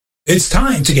It's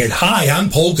time to get high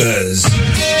on polkas.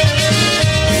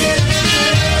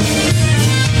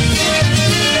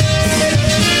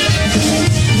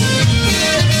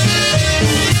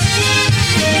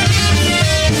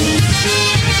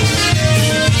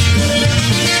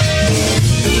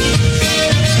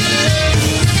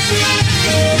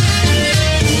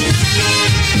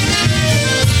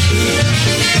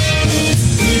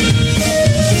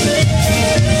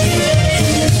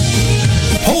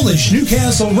 Polish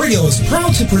Newcastle Radio is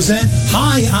proud to present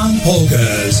High on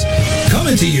Polkas.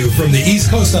 Coming to you from the east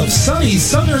coast of sunny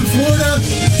southern Florida,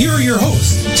 here are your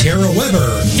hosts, Tara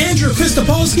Weber, Andrew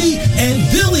Kristopolsky,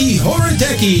 and Billy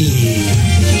Horodecki.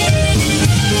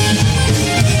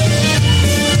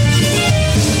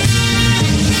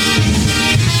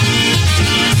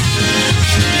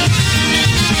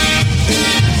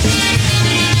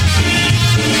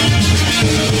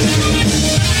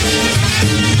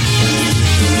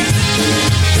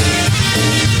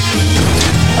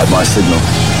 At my signal,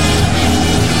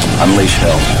 unleash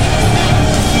hell.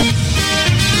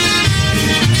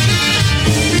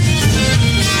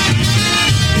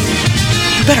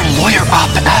 You better lawyer up,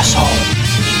 asshole.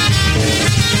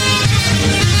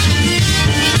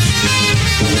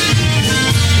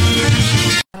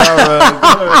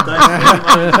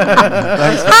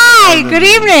 Hi, good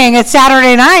evening. It's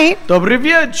Saturday night. Dobry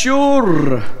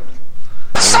wieczór.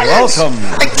 Silence! Welcome,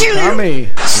 I kill you! Tommy.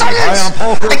 Silence! On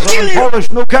Polkas I kill on you!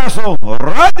 Polish Newcastle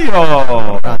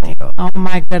Radio. Oh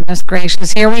my goodness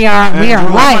gracious! Here we are. We are Oh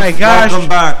my live. gosh! Welcome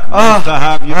back. Nice to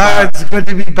have you back. It's good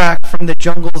to be back from the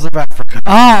jungles of Africa.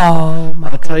 Oh my!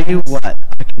 I'll tell you what.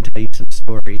 I can tell you some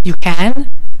stories. You can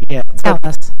Yeah, tell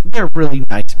us. they're really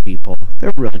nice people.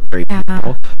 They're really great Yeah.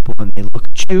 people. But when they look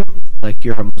at you like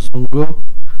you're a Mzungu,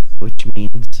 which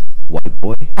means white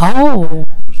boy. Oh,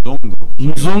 Zungu.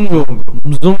 Mzungu.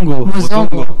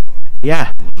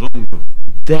 Yeah, Zungu.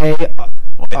 they.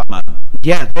 White man.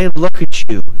 Yeah, they look at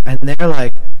you and they're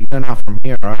like, "You're not from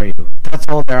here, are you?" That's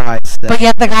all their eyes say. but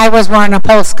yet the guy was wearing a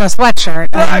Polska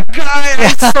sweatshirt. That guy, I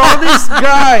saw this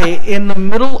guy in the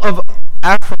middle of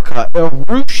Africa,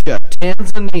 Arusha,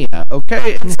 Tanzania,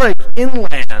 okay? It's like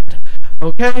inland,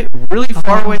 okay? Really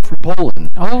far away from Poland.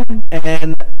 Oh,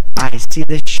 And I see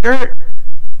this shirt,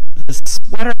 this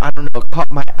sweater, I don't know, it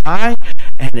caught my eye,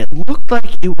 and it looked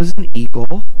like it was an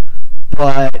eagle,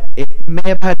 but it may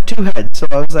have had two heads, so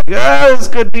I was like, this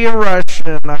could be a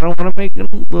Russian. I don't want to make it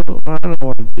I don't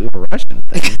want to do a Russian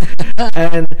thing.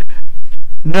 And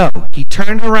no, he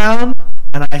turned around,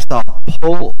 and I saw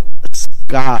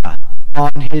Polska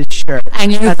on his shirt.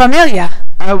 and you familiar?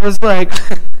 I was like,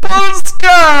 Polska!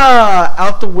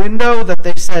 Out the window that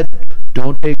they said,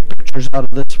 don't take pictures out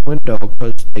of this window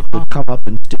because they could come up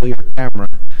and steal your camera.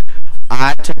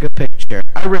 I took a picture.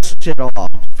 I risked it all for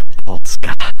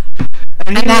Polska.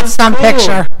 And he that's was some cool.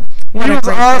 picture. He What a was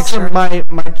great awesome.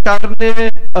 picture. My charne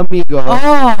amigo.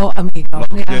 Oh, amigo.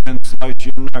 Yeah. And slice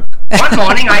your neck. One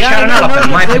morning I shot an elephant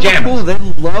in my they were pajamas. cool. They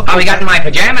loved How he it. got in my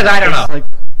pajamas, I don't It's know. like,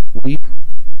 we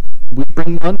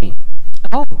bring money.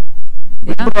 Oh,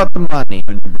 We yeah. brought the money.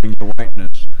 And you bring your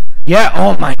whiteness. Yeah,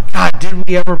 oh my God, did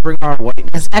we ever bring our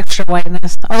whiteness? This extra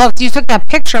whiteness. Oh, look, you took that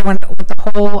picture with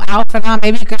the whole outfit on.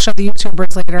 Maybe you could show the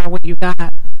YouTubers later what you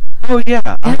got. Oh yeah,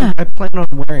 Yeah. I plan on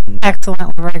wearing.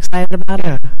 Excellent. We're very excited about it.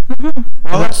 Yeah.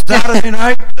 Well, it's Saturday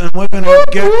night, and we're going to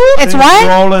get It's things what?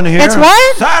 rolling here. It's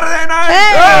what? Saturday night!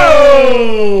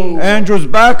 Hey! Oh! Andrew's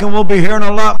back, and we'll be hearing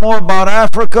a lot more about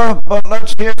Africa, but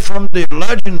let's hear from the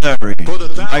legendary For the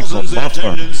Michael thousands in Buffer.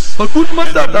 attendance and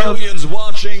the millions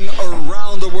watching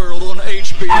around the world on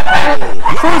HBO.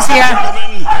 Who's here?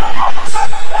 Gentlemen,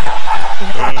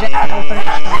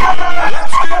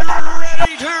 let's get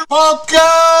ready to Polka!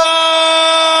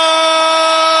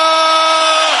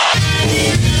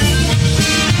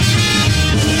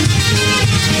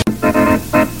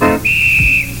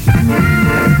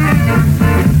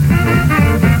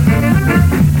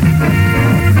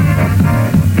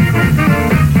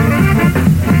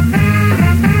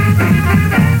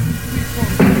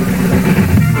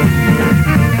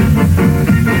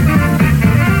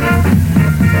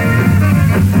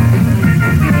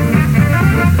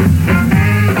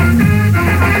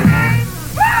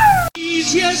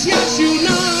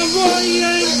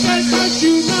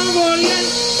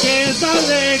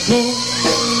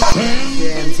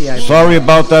 Sorry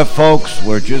about that, folks.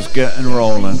 We're just getting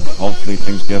rolling. Hopefully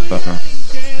things get better.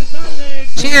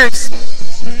 Cheers.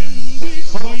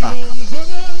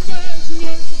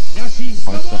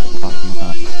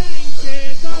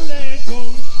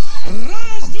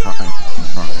 I'm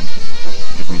trying.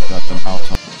 Give me something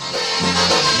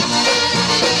else.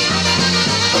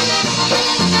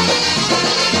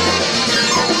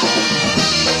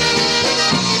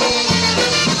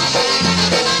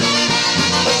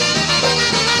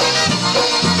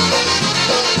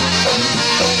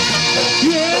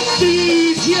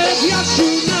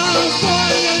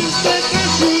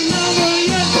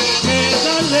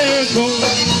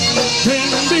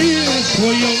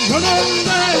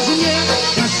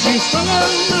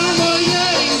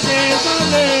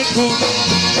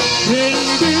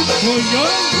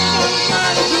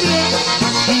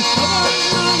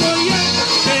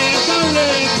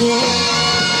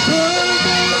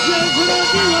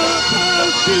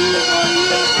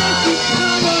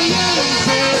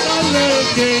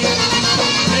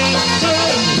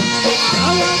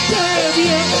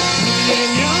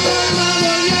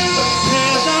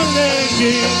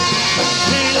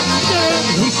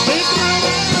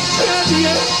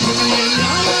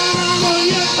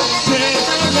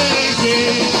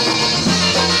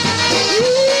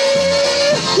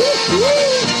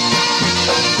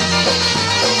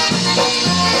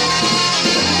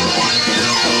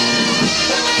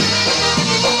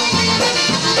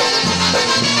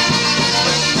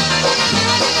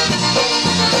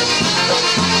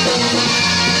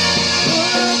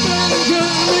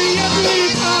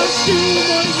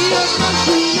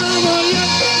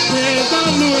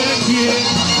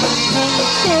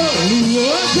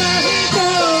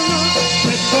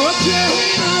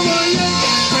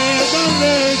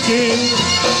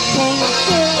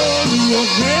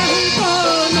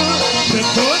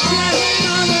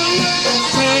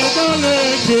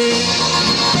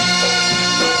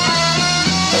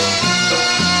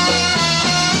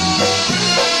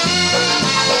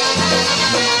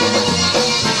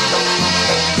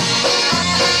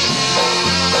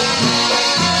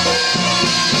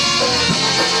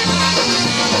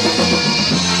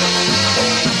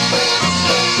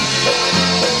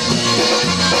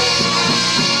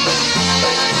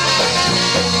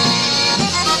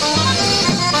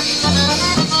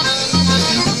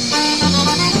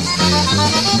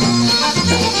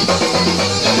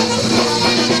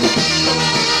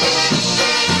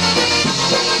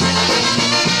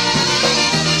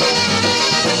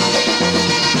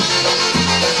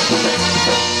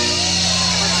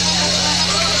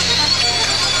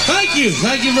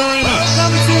 Thank you very much.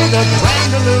 Welcome to the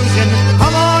Grand Illusion.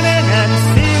 Come on in and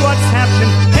see what's happening.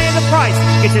 Pay the price,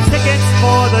 get your tickets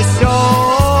for the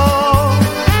show.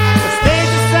 The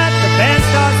stage is set, the band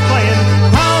starts playing.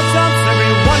 Crowd jumps,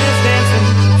 everyone is dancing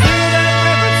to their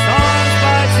favorite songs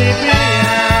by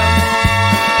TPM.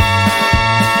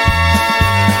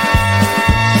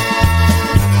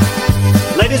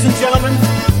 Ladies and gentlemen,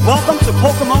 welcome to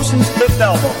Polka Motion's fifth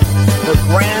album, The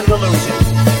Grand Illusion.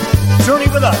 Journey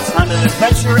with us on an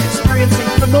adventure experiencing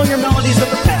familiar melodies of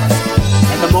the past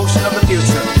and the motion of the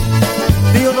future.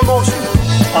 Feel the motion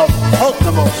of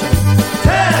Polka Motion.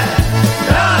 10,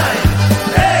 9,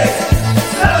 8,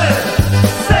 7,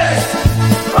 6,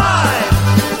 5,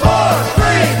 4,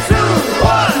 3,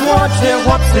 2, 1. Młodzie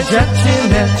chłopcy,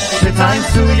 dziewczyny, czy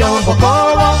tańcują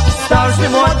wokoło? Starzy,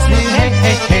 młodzi, hej,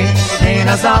 hej, hej, hej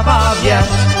na zabawie.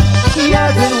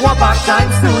 Jeden chłopak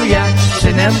tańcuje,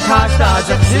 przy nim każda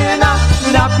dziewczyna.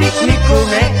 Na pikniku,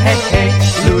 hej, hej, hej,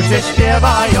 ludzie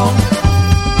śpiewają.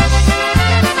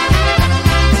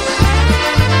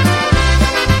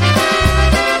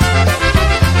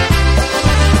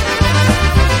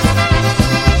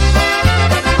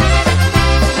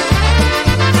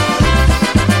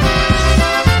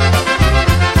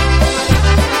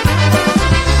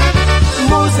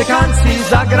 Muzykanci,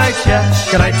 zagrajcie,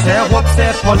 grajcie chłopcy,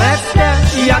 polećcie.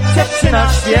 Jak dziewczyna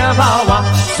śpiewała,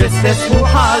 wszyscy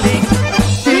słuchali.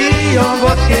 Piją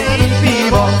wódkę i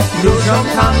piwo, ludziom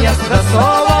tam jest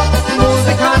wesoło.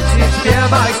 Muzykanci,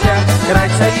 śpiewajcie,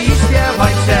 grajcie i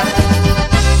śpiewajcie.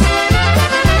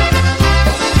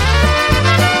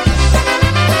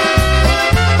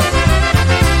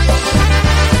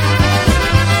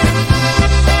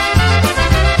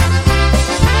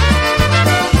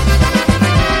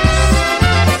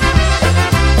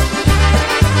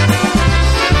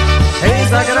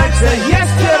 Zagrajcie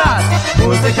jeszcze raz,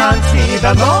 muzykanci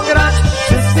będą grać,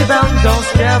 wszyscy będą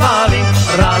śpiewali,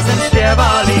 razem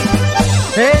śpiewali.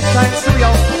 Hej, tańcują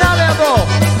na lewo,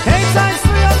 hej,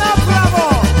 tańcują na prawo.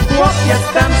 Chłopiec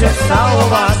będzie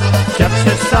całować,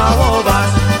 dziewczę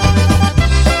całować.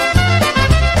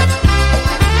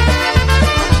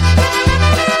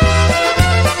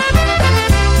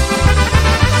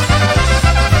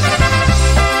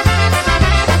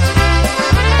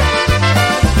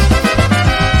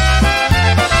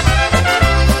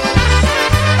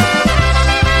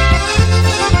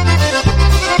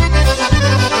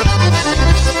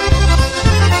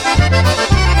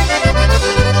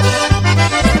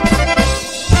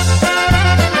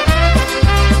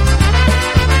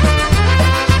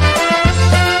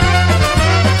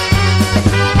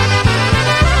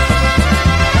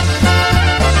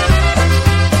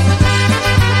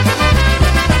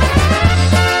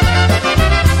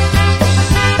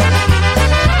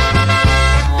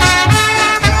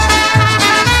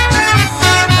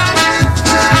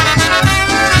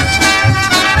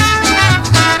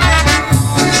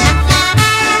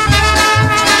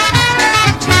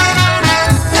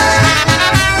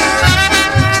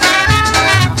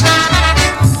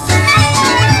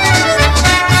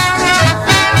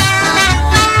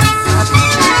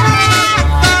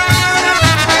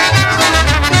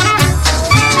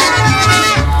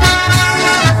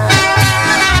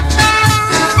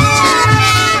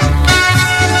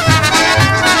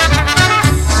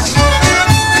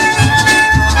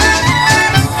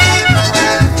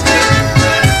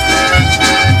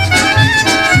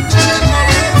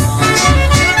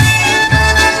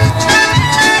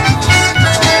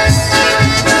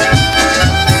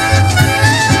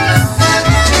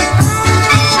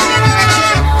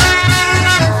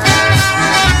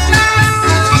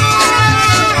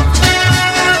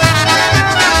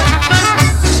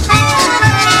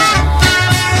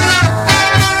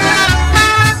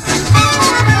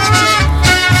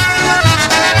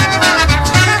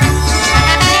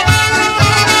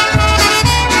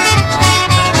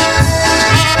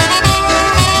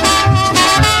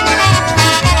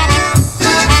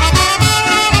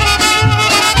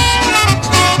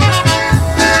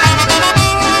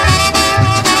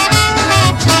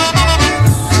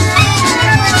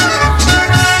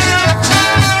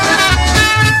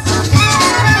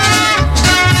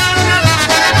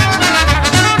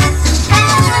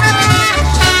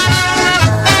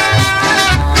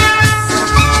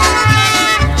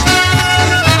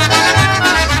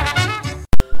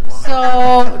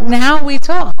 So now we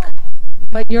talk,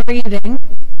 but you're eating.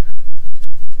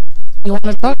 You want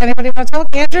to talk? Anybody want to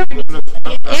talk? Andrew?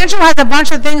 Andrew has a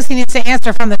bunch of things he needs to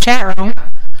answer from the chat room.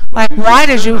 Like, why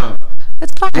did you...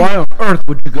 It's fine. Why on earth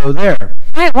would you go there?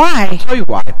 Why? I'll tell you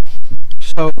why.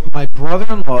 So, my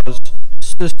brother-in-law's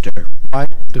sister,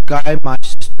 the guy my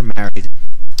sister married,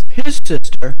 his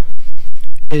sister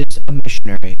is a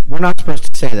missionary. We're not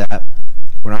supposed to say that.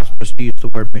 We're not supposed to use the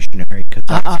word missionary. Cause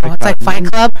it's like Fight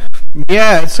Club?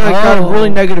 Yeah, it's like got a really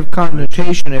negative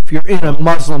connotation if you're in a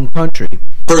Muslim country.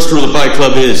 First rule of Fight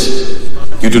Club is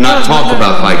you do not talk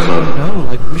about Fight Club. No,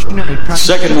 like missionary.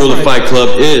 Second rule of Fight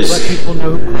Club is let people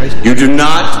know who Christ is. you do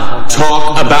not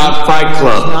talk about Fight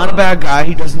Club. He's not a bad guy.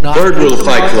 He does not. Third rule of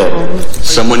Fight Club.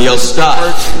 Someone yells stop,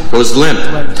 goes limp,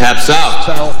 taps out.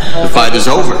 The fight is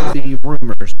over. The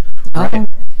rumors. Right.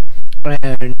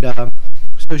 And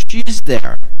so she's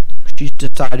there. She's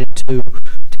decided to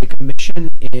take a mission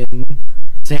in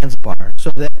Zanzibar. So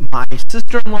that my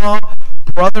sister-in-law,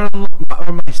 brother-in-law,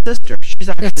 or my sister, she's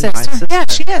actually my sister. Yeah,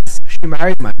 she is. She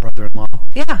married my brother-in-law.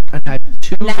 Yeah. And had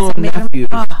two little nephews.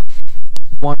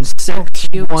 One's 6,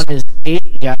 one is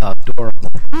 8. Yeah,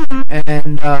 adorable.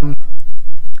 And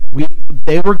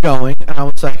they were going, and I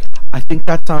was like, I think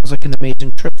that sounds like an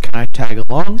amazing trip. Can I tag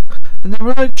along? And they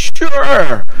were like,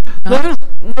 sure.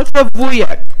 Let's have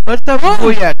Vuyak. Let's have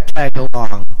Vuyak tag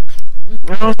along.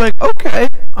 And I was like, okay,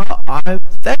 I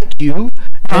thank you.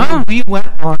 And we went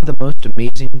on the most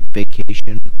amazing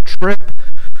vacation trip.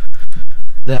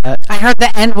 That I heard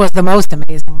the end was the most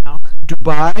amazing, though.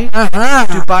 Dubai.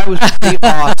 Dubai was pretty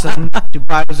awesome.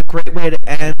 Dubai was a great way to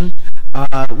end.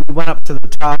 We went up to the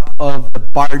top of the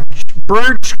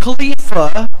Burj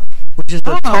Khalifa, which is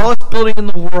the tallest building in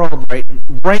the world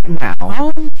right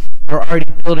now. They're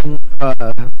already building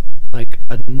like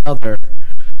another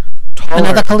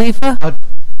Khalifa?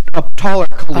 A taller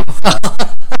Khalifa.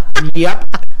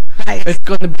 Yep. Nice. It's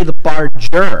going to be the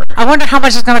Barger. I wonder how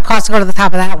much it's going to cost to go to the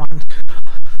top of that one.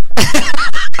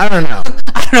 I don't know.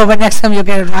 I don't know, but next time you'll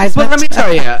get advice. But let me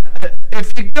tell you,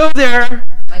 if you go there,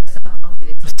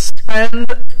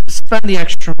 spend the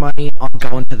extra money on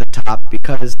going to the top,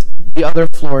 because the other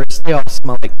floors, they all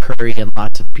smell like curry and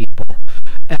lots of people,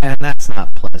 and that's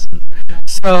not pleasant.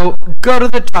 So go to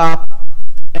the top,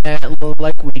 and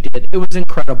like we did, it was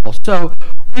incredible. So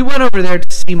we went over there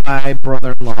to see my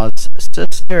brother-in-law's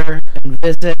sister and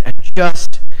visit, and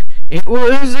it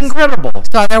was incredible.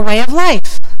 Saw their way of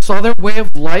life. Saw their way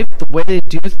of life, the way they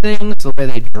do things, the way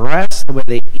they dress, the way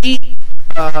they eat.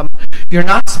 You're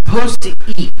not supposed to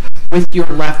eat with your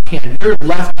left hand. Your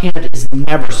left hand is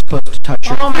never supposed to touch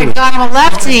your food. Oh my God, I'm a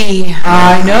lefty.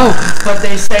 I know, but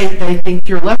they think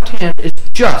your left hand is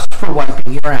just for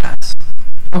wiping your ass.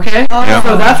 Okay?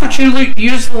 So that's what you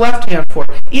use the left hand for.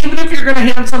 Even if you're going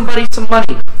to hand somebody some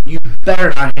money, you better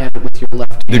not hand it with your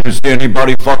left hand. Did you see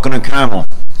anybody fucking a camel?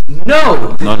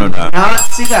 No. No. Not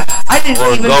see that. I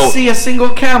didn't even see a single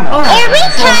camel. Every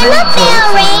time a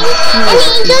bell rings, an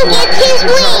angel gets his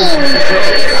wings.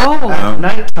 At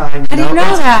nighttime. I didn't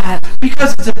know that.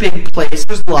 Because it's a big place,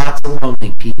 there's lots of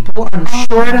lonely people. I'm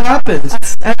sure it happens.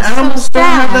 And animals don't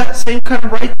have that same kind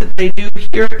of right that they do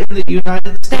here in the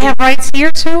United States. They have rights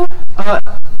here too?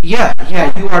 Yeah.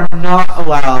 You are not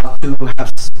allowed to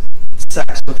have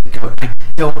sex with a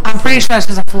goat. I'm pretty sure this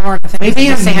is a Florida thing. Maybe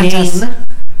in Maine.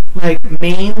 Like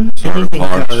Maine, anything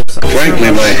goes.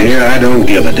 Frankly, my dear, I don't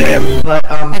give a damn. But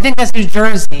I think that's New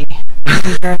Jersey.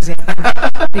 Because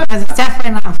it's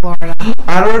definitely not Florida.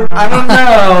 I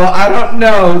don't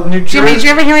know. New Jersey. Jimmy, did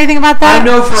you ever hear anything about that? I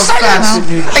know for a fact that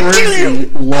New Jersey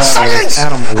laws,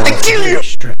 animal laws, are very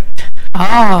strict.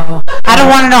 Oh, I don't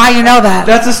want to know how you know that.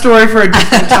 That's a story for a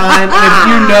different time. And if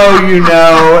you know, you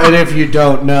know. And if you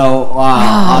don't know,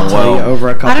 I'll tell you over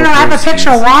a couple of I don't know. I have a picture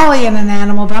of Wally and an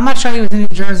animal, but I'm not sure he was in New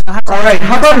Jersey. All right,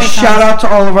 how about a shout out to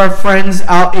all of our friends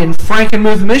out in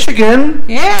Frankenmuth, Michigan?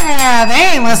 Yeah,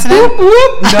 they ain't listening. Whoop,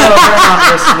 whoop. No, they're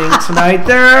not listening tonight.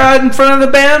 They're in front of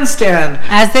the bandstand.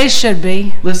 As they should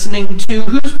be. Listening to,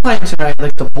 who's playing tonight?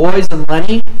 Like the Boys and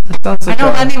Lenny? That sounds like I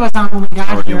know Lenny was on when we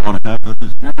got here. You want to have it?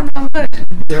 No, I'm good.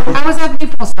 How was that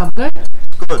meatball stuff? Good?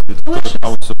 Good. It's good. I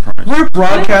was surprised. We're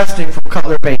broadcasting from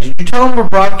Cutler Bay. Did you tell them we're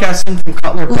broadcasting from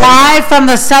Cutler Bay? Live from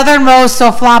the southernmost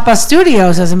Soflapa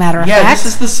studios, as a matter of fact. Yeah, this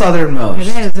is the southernmost.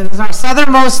 It is. It is our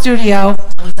southernmost studio.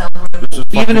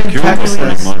 Even in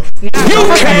Texas. You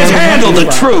can't handle the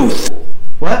truth.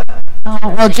 What?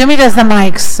 Oh, well, Jimmy does the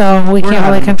mics, so we can't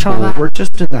really control that. We're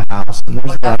just in the house, and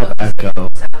there's a lot of echo.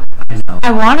 I know.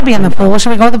 I want to be in the pool. Should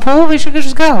we go to the pool? We should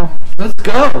just go. Let's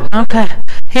go. Okay.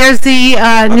 Here's the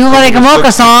new Lady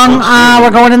Gamoka song. We're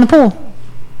going in the pool.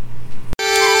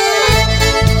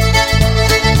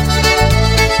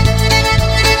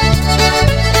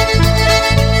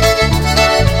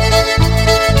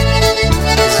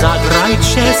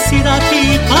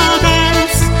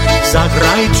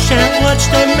 się, watch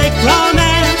them make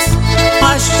romance.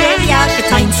 Patrzcie jak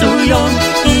tańcują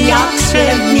i jak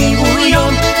się miłują.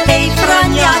 Hej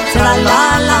Frania, tra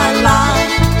la la la.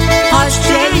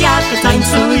 Patrzcie jak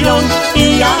tańcują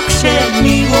i jak się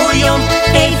miłują.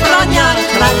 Hej Frania,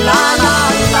 tra la la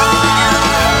la.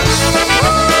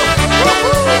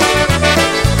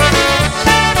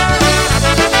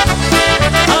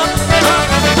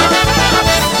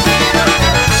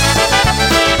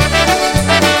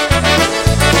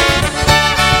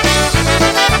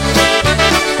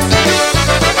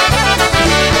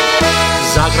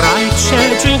 Zagrajcie,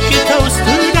 drink your toast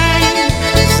today.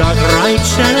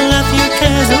 Zagrajcie, let your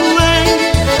cares away.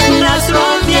 Na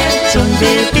zdrowie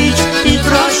ciągle pić i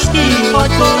troszki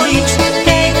odpolić.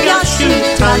 Hej Jasiu,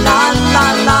 tra la la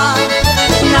la.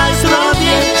 Na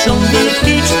zdrowie ciągle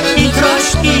pić i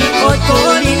troszki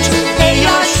odpolić. Hej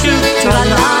Jasiu, tra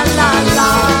la la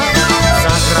la.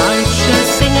 Zagrajcie,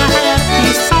 sing a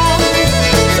happy song.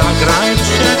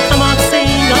 Zagrajcie, come on,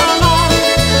 sing along.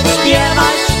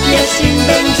 Śpiewać pieśń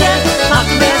będzie tak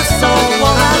wesoło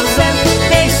razem.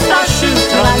 Hej Stasiu,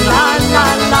 tra la la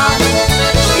la.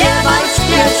 Śpiewać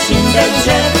pieśń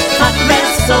będzie tak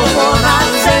wesoło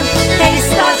razem. Hej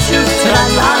Stasiu, tra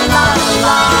la la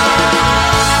la.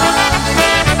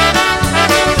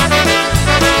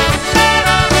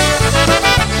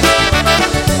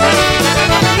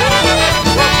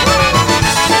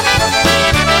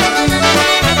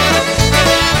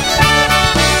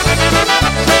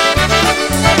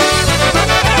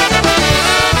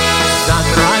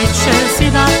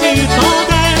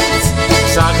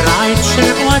 Zagrajcie,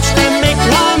 watch them make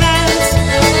romance.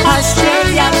 Patrzcie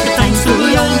jak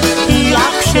tańcują i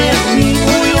jak się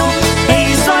miłują.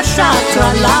 Hej Zosia,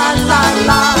 tra la la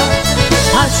la.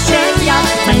 Patrzcie jak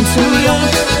tańcują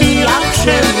i jak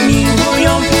się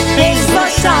miłują. Hej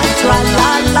Zosia, tra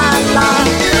la la la.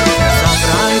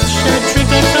 Zagrajcie,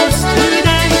 drink a toast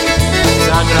today.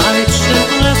 Zagrajcie,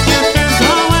 let your cares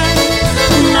away.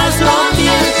 Na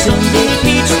zdrowie ciągle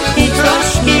pić i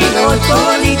troszki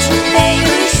odpolić. Hej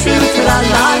Rysiu, tra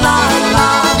la la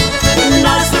la.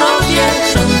 Na zdrowie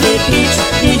ciągle pić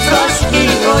i troszki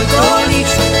odpolić.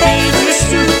 Hej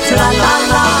Rysiu, tra la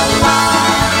la la.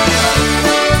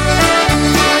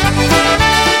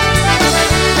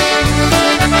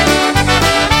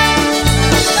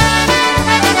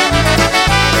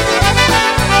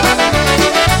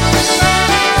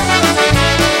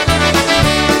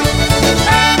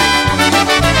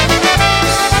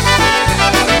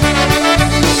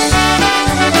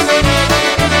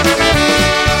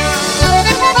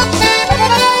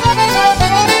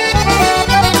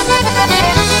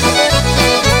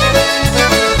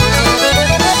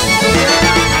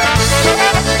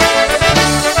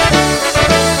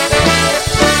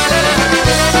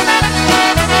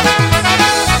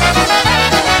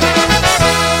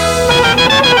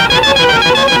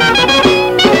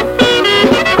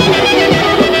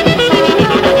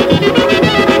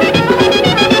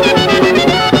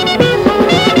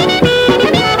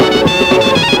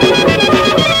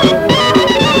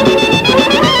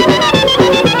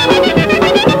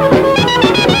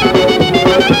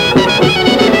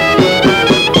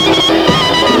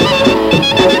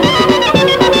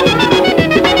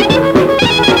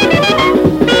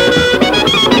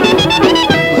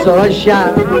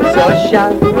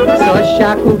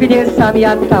 Zosia kuchnię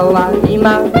zamiatała i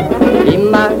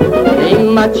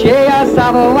Macieja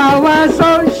zawołała.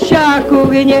 Zosia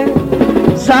kuchnię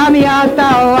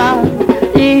zamiatała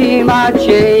i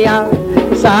Macieja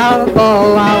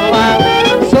zawołała.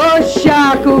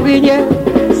 Zosia kuchnię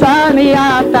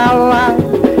zamiatała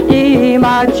i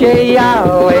Macieja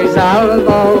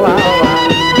zawołała.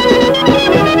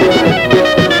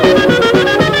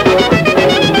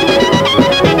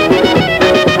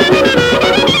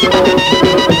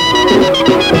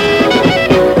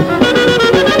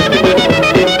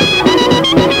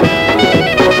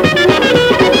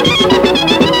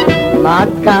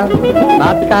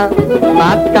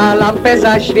 Matka lampę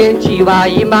zaświeciła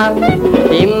i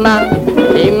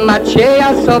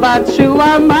Macieja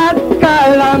zobaczyła.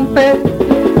 Matka lampę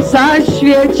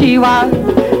zaświeciła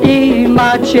i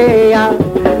Macieja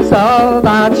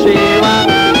zobaczyła.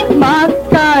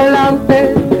 Matka lampę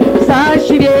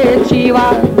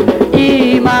zaświeciła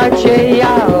i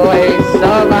Macieja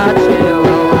zobaczyła.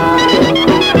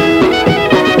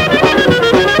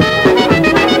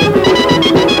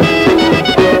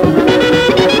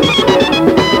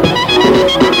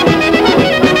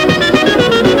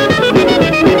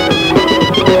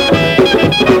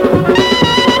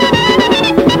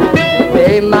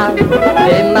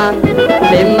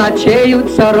 Wy Macieju,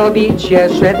 co robicie,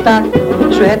 że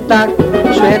tak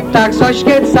że tak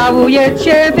sośkie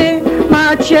całujecie wy,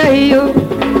 Macieju,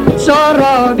 co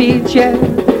robicie,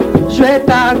 że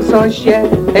tak sośkie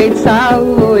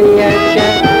całujecie,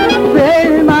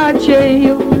 wy,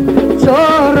 Macieju, co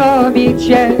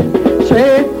robicie,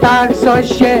 że tak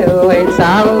sośkie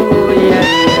całujecie.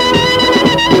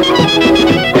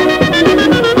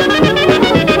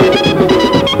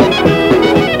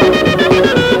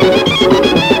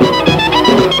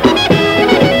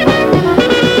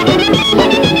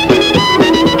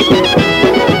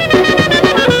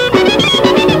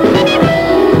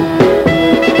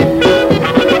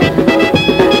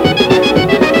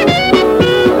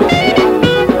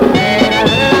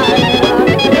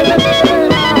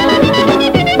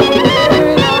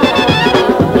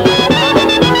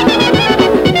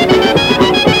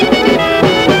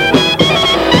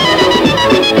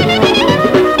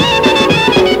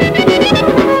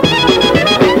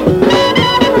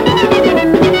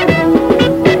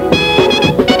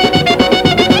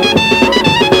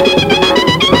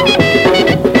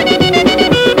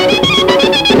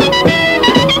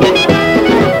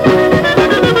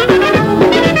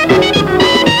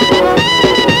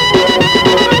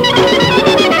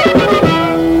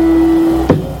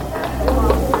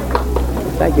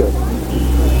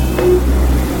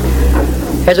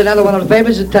 Here's another one of the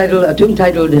favorites, a tune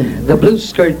titled The Blue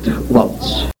Skirt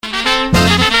Waltz.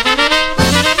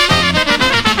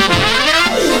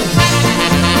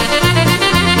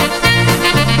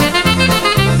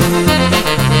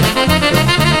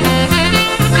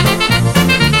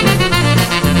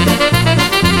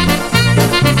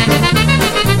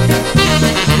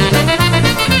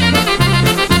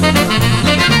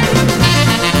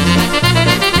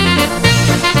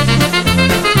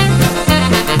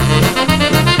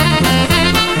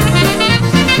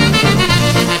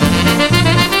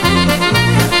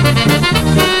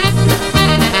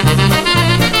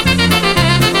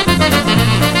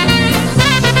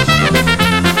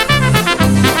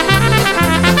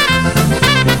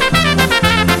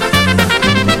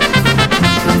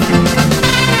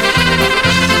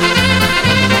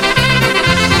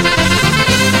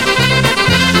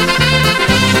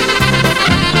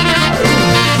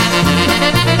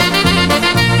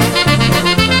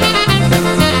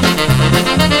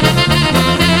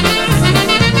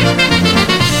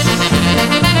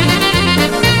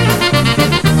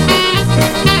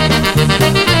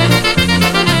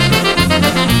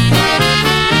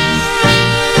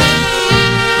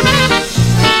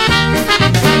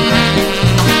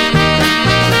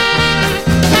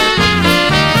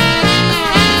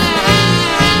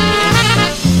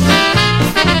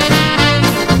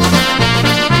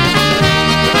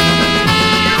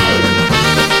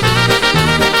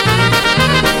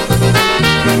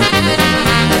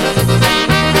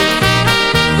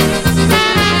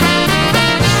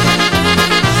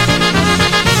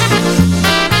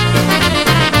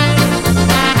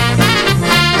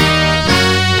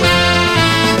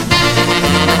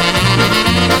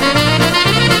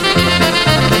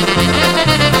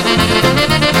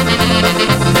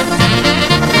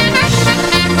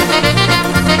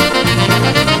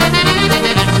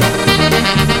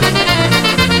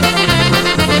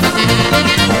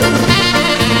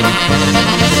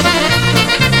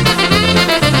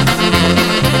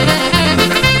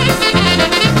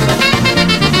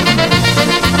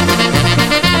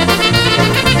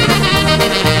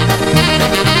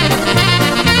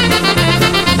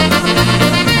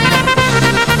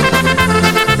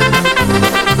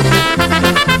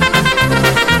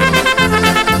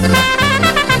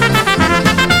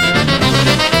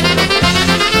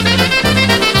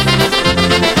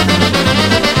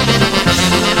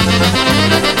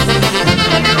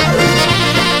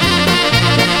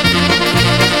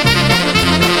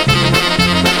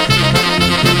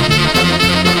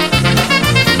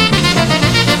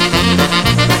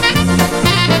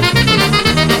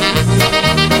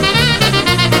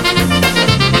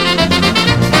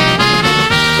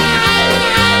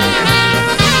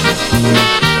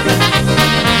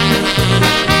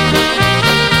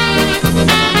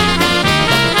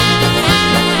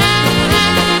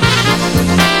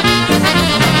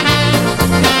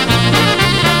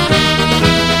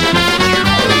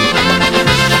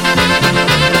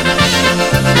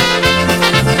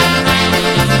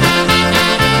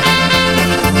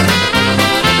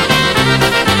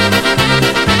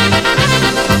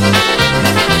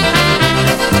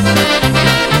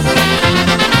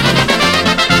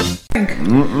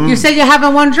 You said you're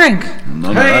having one drink.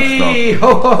 Hey,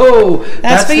 ho, ho, ho.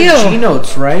 That's for the you. G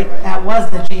notes, right? That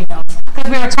was the G notes. Because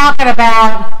we were talking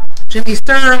about Jimmy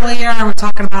Sturr earlier, and we're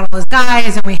talking about all those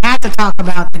guys, and we had to talk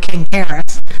about the King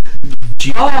Harris.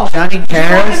 Johnny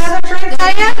Harris.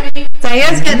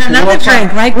 Taya's getting another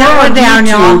drink. Write that one down,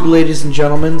 YouTube, y'all. ladies and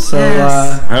gentlemen. So,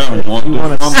 Yes. you want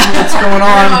to see what's going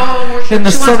on in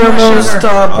the southernmost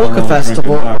polka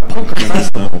festival,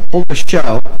 polka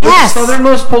show. Yes. The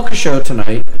southernmost polka show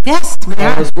tonight. Yes, we are.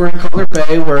 Because we're in Cutler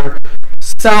Bay. We're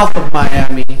south of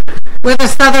Miami. We're the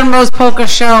southernmost polka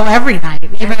show every night,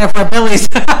 even if we're Billy's.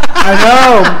 I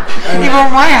know. Even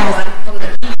my house.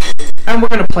 And we're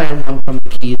going to plan one from the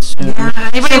Keys soon. Yeah,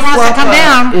 anybody wants to come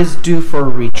down. Is due for a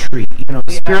retreat. You know,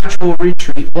 spiritual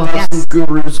retreat. We'll have some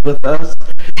gurus with us.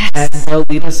 And they'll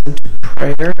lead us into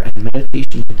prayer and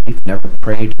meditation that we've never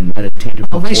prayed and meditated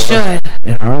before we should.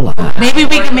 in our lives. Maybe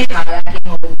we can make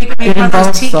one of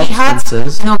those tiki huts. And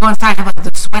we'll go inside and have like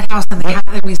the sweat house and the hut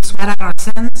that we sweat out our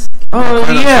sins. Oh,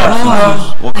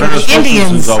 yeah. What kind of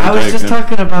Indians. substances are we I was just taking?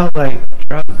 talking about, like,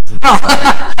 drugs. Oh, well,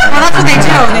 that's what they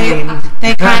do.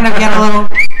 They kind of get a little,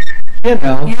 You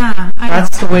know. yeah. I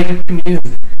That's the way you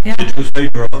commune. Did you say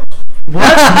drugs?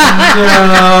 What?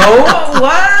 No.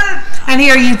 What? And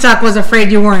here Tuck was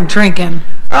afraid you weren't drinking.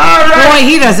 All right. Boy,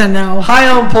 he doesn't know. High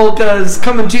on Polkas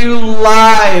coming to you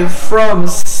live from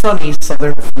sunny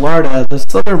southern Florida, the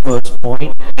southernmost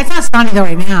point. It's not sunny though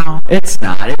right now. It's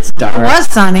not. It's dark. It was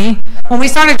sunny. When we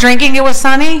started drinking, it was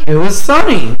sunny. It was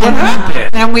sunny. What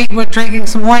happened? Then we were drinking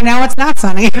some more. Now it's not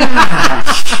sunny.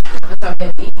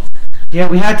 Yeah,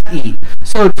 we had to eat.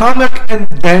 So Tomek and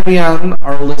Damian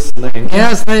are listening.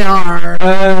 Yes, they are.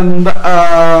 And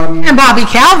Bobby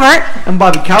Calvert. And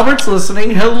Bobby Calvert's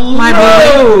listening. Hello. My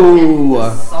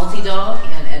Salty Dog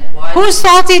and Wise. Who's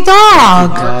Salty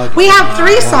Dog? We have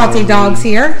 3 Salty Dogs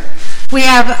here. We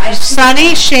have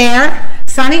Sunny, Cher,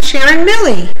 and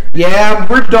Millie. Yeah,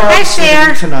 we're dog Hi, sitting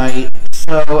Cher. tonight.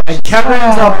 So, and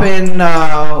Kevin's up in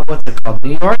what's it called,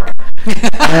 New York,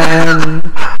 and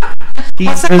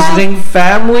he's visiting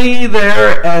family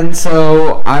there, and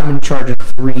so I'm in charge of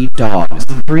 3 dogs,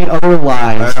 3 other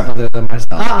lives other than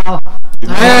myself. Uh-oh. Oh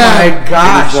my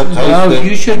gosh! No,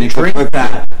 you should drink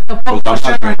that.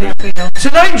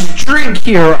 Tonight's drink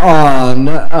here on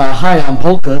High on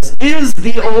Polkas is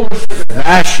the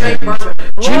old-fashioned.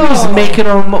 Jimmy's making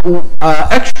them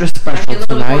extra special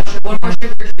tonight.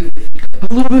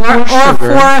 A little bit more Or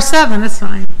sugar. 4 or 7, it's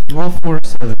fine. Well, 4 or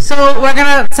 7. So we're going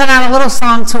to send out a little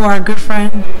song to our good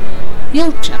friend,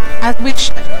 Yulcha, as we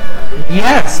should.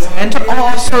 Yes, and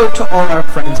also to all our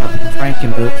friends up in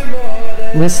Frankenmuth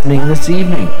listening this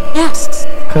evening. Yes.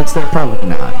 Because they're probably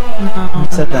not. No. I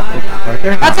said that before.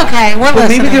 They're That's not. okay, we're But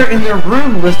listening. maybe they're in their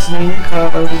room listening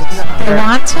because They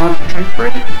want to? on a drink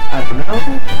break. I don't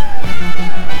know.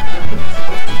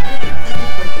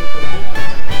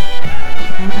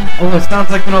 Oh, it sounds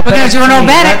like an obedic. We're gonna do an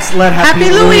obedic. Let's let Happy,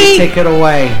 Happy Louie Louie. take it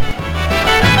away.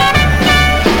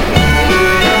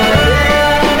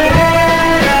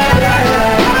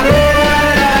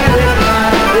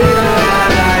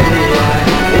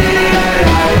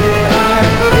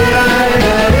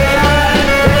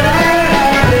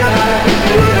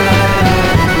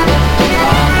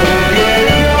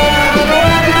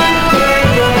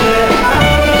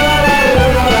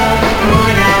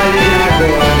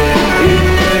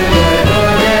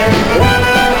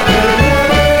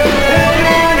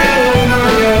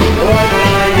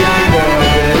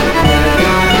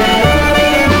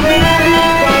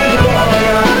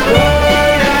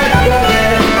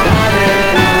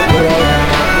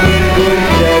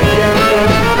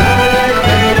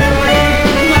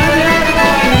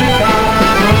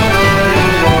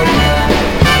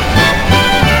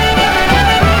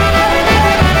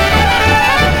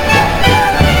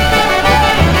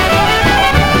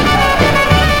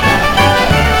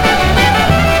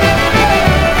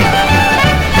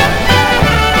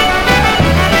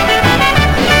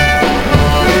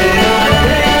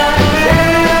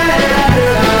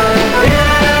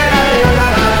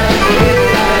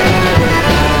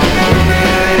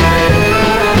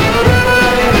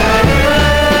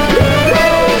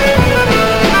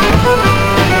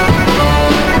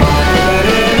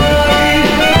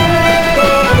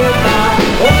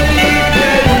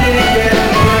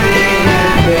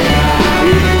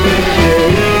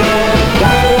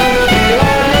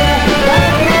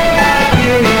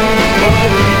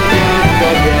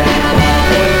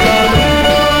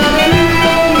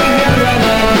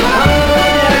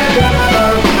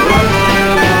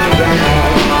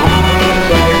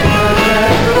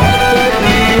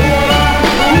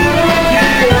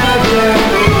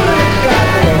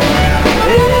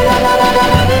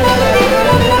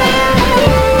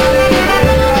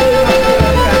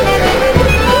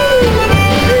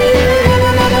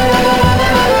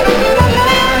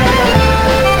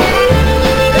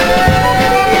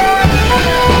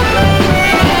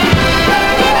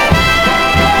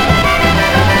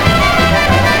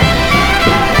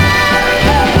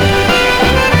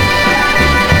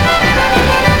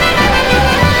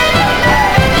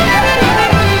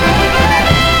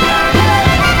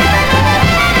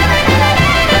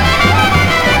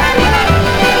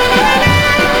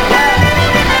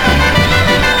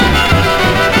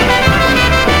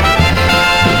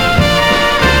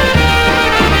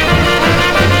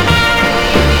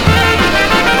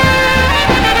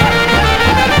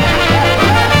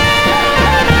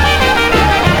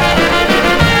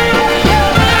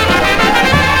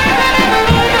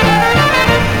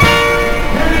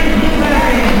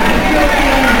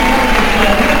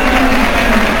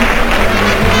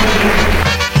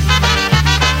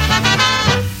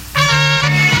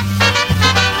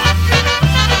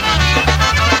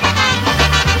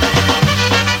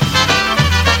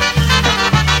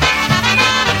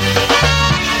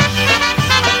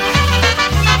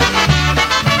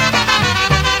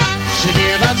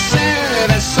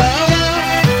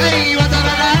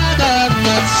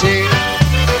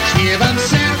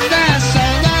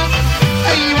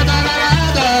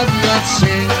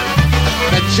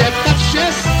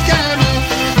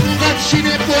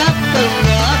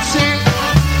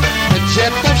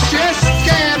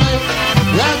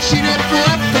 Sine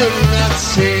płatny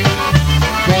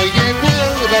moje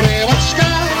głowy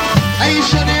oczka, a i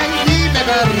żony mi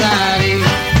wybrali.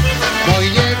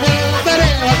 Moje głowy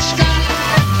oczka,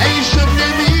 a i żony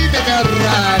mi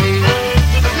wybrali.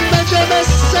 Będziemy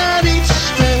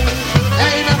saliczmy,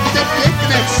 ej na te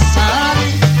piękne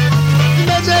sali.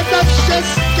 Będzie to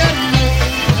wszystkie my,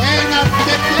 ej na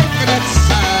te piękne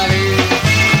sali.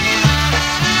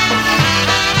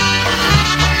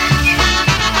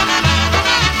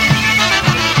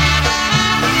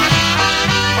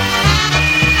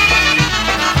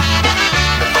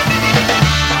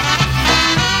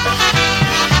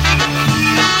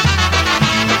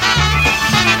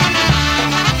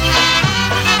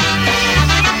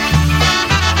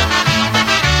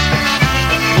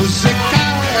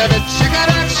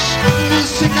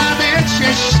 Muzyka będzie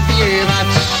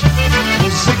śpiewać,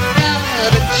 muzyka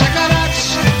będzie grać,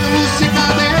 muzyka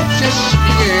będzie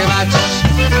śpiewać.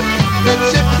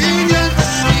 Będzie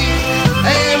pieniądzki,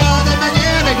 ej, wodę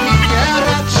mnie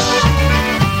wybierać.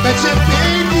 Będzie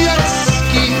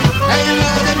pieniądzki, ej,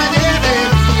 wodę mnie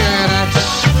wybierać.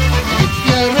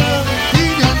 Wybiorą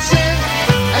pieniądze,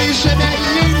 ej, żeby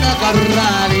inno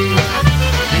gorali.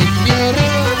 Wybiorą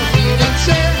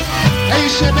pieniądze, ej,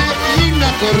 żeby inno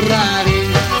gorali.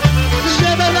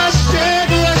 Żeby na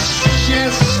szczególności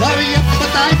sobie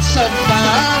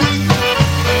potańcowali.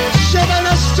 Żeby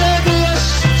na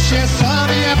szczególności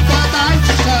sobie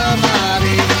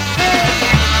potańcowali.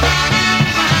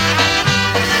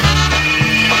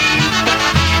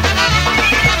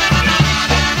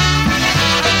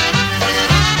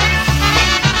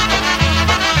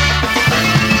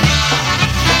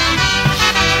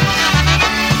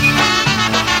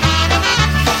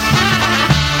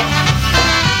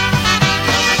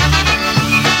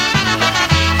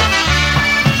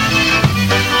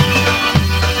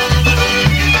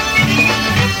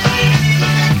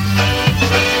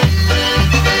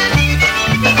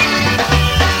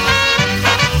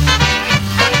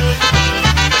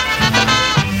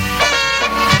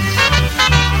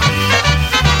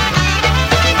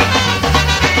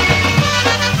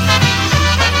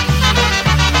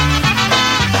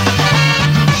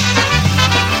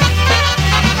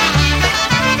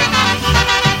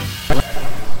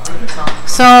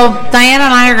 So Diana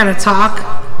and I are going to talk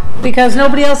because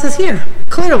nobody else is here.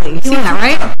 Clearly, you see that,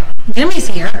 right? Jimmy's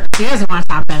here. He doesn't want to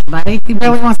talk to anybody. He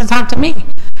barely wants to talk to me.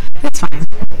 It's fine.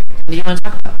 What do you want to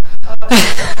talk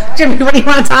about? Jimmy, what do you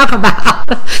want to talk about?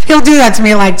 He'll do that to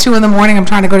me like 2 a.m. I'm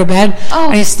trying to go to bed. Oh.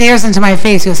 And he stares into my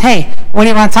face. He goes, hey, what do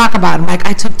you want to talk about? I'm like,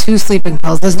 I took 2 sleeping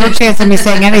pills. There's no chance of me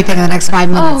saying anything in the next 5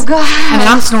 minutes. Oh, God. And then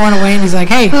I'm snoring away, and he's like,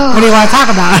 hey, what do you want to talk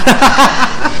about?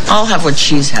 I'll have what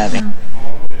she's having.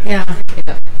 Yeah.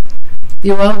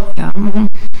 You will? Yeah. Mm-hmm.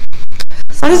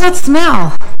 What does that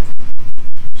smell?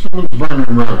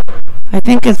 I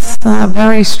think it's a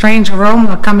very strange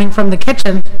aroma coming from the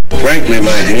kitchen. Frankly,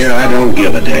 my dear, I don't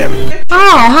give a damn.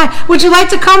 Oh, hi. Would you like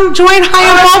to come join High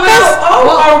on Polkas?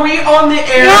 Are we on the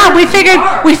air? Yeah, we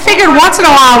figured once in a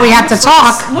while we have to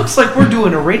talk. Looks like we're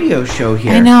doing a radio show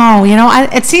here. I know.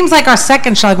 It seems like our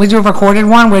second show, like we do a recorded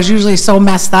one, where it's usually so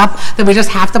messed up that we just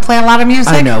have to play a lot of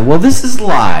music. I know. Well, this is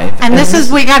live. And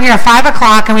we got here at 5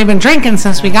 o'clock, and we've been drinking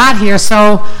since we got here,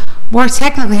 so we're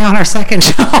technically on our second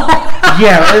show.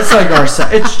 Yeah,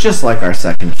 it's just like our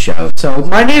second show. So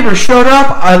my neighbors showed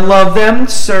up. I love them.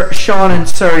 Sean and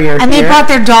Surrey are here. And they brought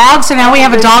their dogs, so now we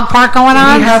have a dog park going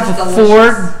on. We have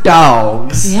 4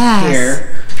 dogs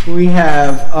here. We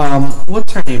have,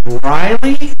 what's her name?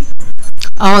 Riley?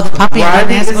 Oh, the puppy.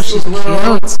 Riley is she's cute.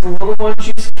 The little one,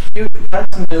 she's cute.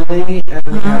 That's Millie. And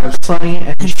we have Sunny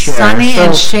and Cher. Sunny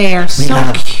and Cher.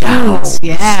 So cute.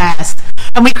 Yes.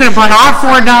 And we could have brought our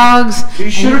 4 dogs. You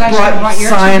should have brought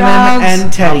Simon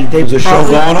and Teddy. There's a show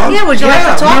going on? Yeah, would you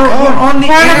like to talk? We're on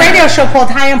a radio show called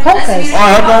High on Polkas. Oh, I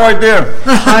have no idea.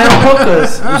 High on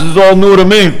Polkas. This is all new to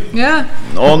me. Yeah.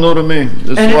 All new to me.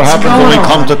 This is what happens when we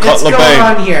come to Cutler Bay. What's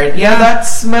going on here? Yeah, that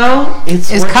smell. It's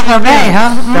Cutler Bay,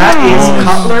 huh? That is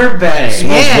Cutler Bay. It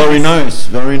smells very nice.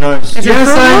 Very nice. Yes,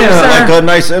 I know. Like a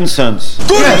nice incense.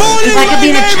 Good morning, it's like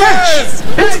being in church.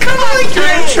 It's kind of like you're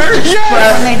in church.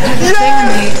 When they do the thing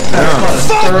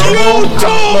Fuck you, too!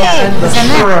 And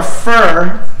the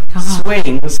fur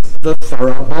swings the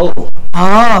thurible.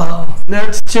 Oh.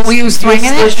 Were you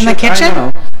swinging it in the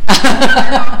kitchen?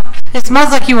 It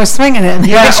smells like you were swinging it in the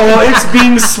kitchen. Yeah, it's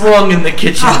being swung in the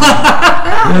kitchen.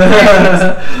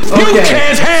 You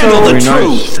can't handle the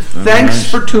truth. Thanks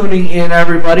for tuning in,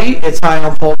 everybody. It's High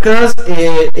on Polkas.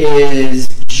 It is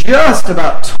just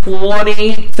about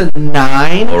 20 to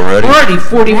 9. Already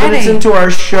 40 minutes into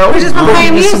our show. We're just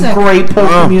playing music. Some great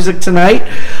polka music tonight.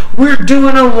 We're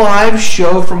doing a live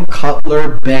show from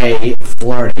Cutler Bay,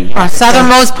 Florida. Our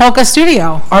southernmost polka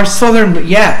studio. Our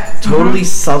totally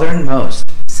southernmost.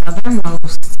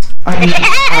 Southernmost. I mean, Richard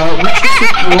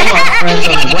Cool, our friend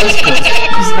on the West Coast,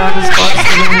 he's not as far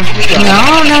southern as we are.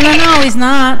 No, he's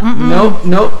not. Mm-mm.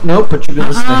 Nope. But you can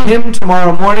listen to him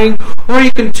tomorrow morning, or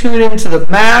you can tune into the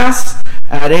Mass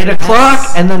at 8 o'clock,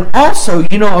 and then also,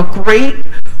 a great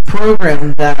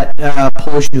program that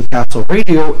Polish Newcastle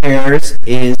Radio airs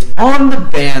is On the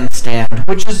Bandstand,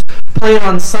 which is played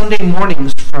on Sunday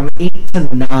mornings from 8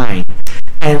 to 9.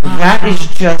 And that is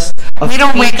just a We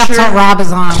don't wake up till Rob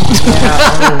is on.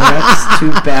 That's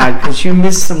too bad, because you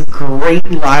missed some great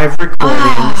live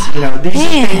recordings. These are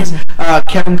things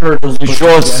Kevin Kirtle's. You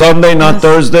sure it's Sunday, not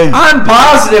Thursday? I'm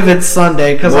positive it's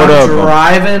Sunday, because I'm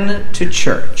driving to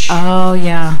church. Oh,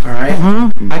 yeah. All right?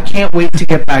 Mm-hmm. I can't wait to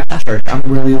get back to church. I'm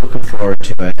really looking forward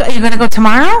to it. Are you going to go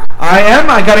tomorrow? I am.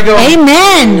 I got to go.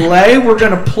 Amen. Play. We're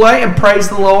going to play and praise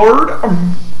the Lord.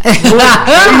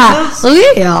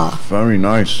 Hallelujah. Very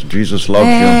nice. Jesus loves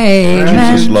you.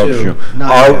 Jesus loves you.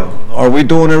 Are we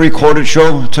doing a recorded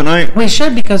show tonight? We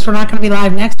should, because we're not going to be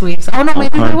live next week. So, maybe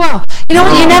we will. You know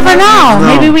what? You never know. No.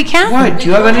 Maybe we can. Why? Do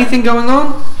you have anything going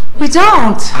on? We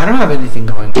don't. I don't have anything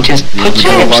going on. Just put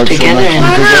your lips together and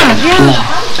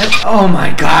oh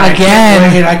my God!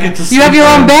 Again. I get to sleep. You have your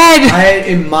own bed.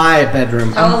 In my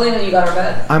bedroom. Tell Alina you got her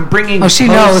bed. I'm bringing she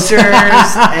posters knows.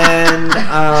 and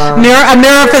a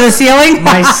mirror for the ceiling.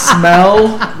 My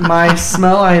smell.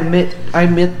 I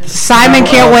emit Simon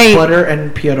can't wait. Butter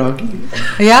and pierogi.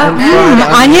 Yeah.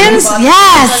 Onions?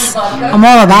 Yes. I'm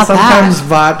all about Sometimes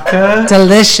that. Vodka.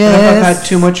 Delicious. And if I've had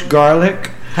too much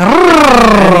garlic.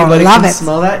 Anybody Love can it.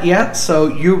 smell that yet? So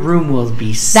your room will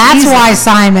be seasoned. That's why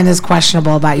Simon is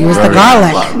questionable about you, is the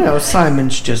garlic. Well, no,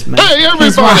 Simon's just mad. Hey,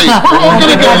 everybody! We're all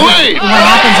gonna get laid! What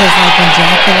happens is, like, when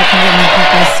Dracula comes in and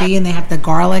people see and they have the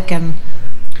garlic and...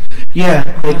 Yeah,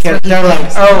 they're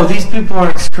like, oh, these people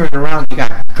aren't screwing around, they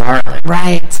got garlic.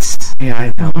 Right. Yeah,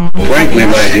 I know. Frankly,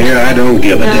 my dear, I don't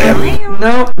give a damn.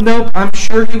 Nope, I'm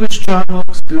sure he was John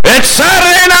Wilkes Booth. It's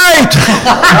Saturday night!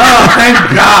 Oh, thank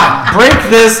God. Break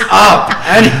this up.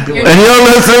 Anyway. And you're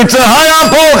listening to High on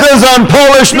Polkas on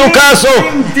Polish Newcastle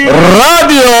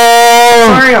Radio.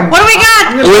 What do we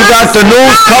got? We got the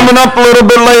news coming up a little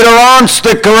bit later on.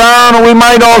 Stick around. We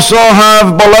might also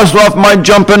have Boleslav might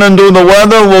jump in and do the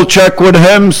weather. We'll check with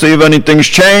him, see if anything's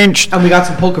changed. And we got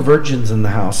some polka virgins in the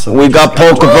house. So we got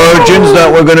polka virgins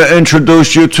that we're going to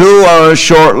introduce you to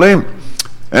shortly.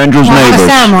 Andrew's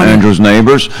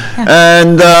neighbors.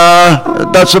 And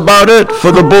that's about it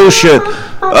for the bullshit.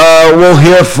 We'll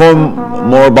hear from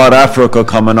more about Africa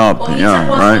coming up. Well, yeah,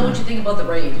 right. What you think about the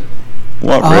raid?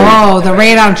 What raid? Oh, the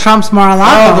raid on Trump's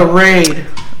Mar-a-Lago. Oh, the raid.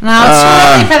 No, it's too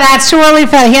early for that. It's too early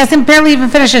for that. He hasn't barely even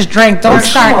finished his drink. Don't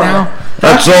start now.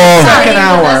 That's all. Second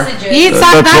hour.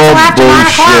 That's all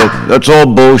bullshit. That's all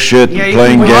bullshit. Yeah,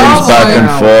 Playing games back and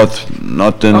forth.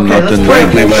 Nothing.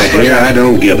 Frankly, my dear, I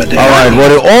don't give a damn. All right.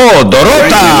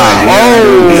 Dorota.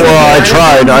 I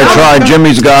tried.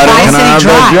 Jimmy's got it. Can I have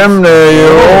that, Jim? There you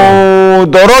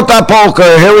go. Dorota polka.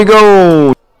 Here we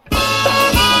go.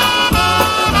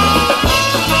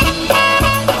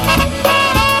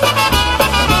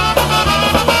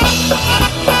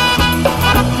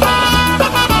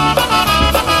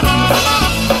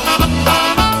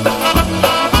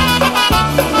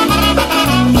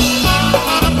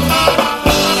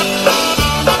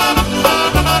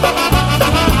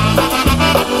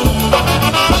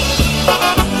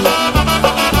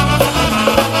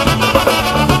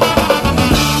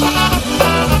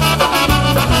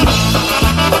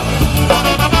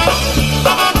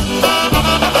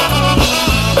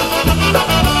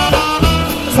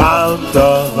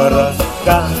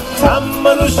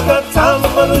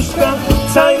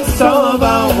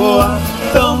 tańcowała,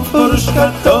 to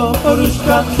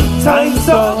poruszka,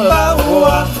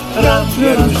 tańcowała, ram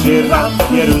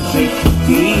nie ruszy,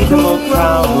 i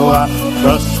dmuchała,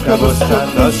 troszka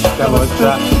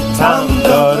boska, tam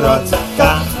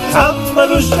Dorotka, tam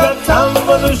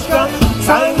maluszka,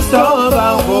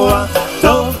 tańcowała,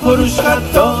 to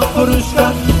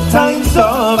poruszka,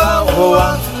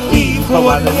 tańcowała, i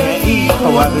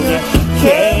poładnie,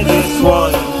 kiedy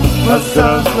słoń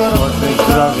rozrośnie mocnej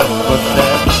zdrowie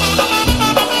potem.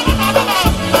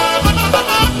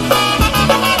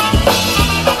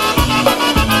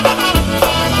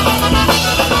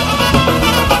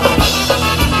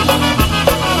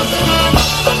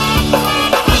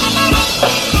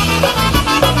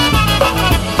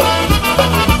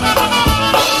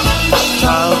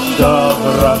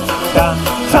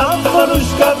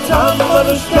 Tam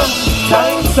maluszka,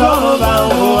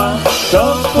 tańcowała, to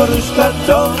poruszka,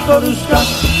 to poruszka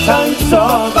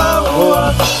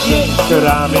tańcowała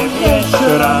wieczorami,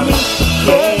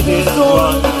 kiedy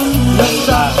słońce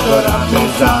za chorami,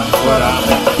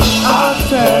 a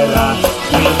teraz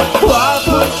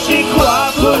kłapuci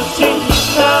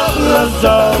na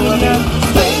rozonie.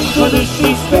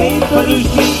 Swej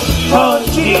podusi,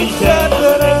 chodzi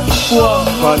zebrem,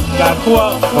 kłopotka,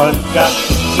 kłopota,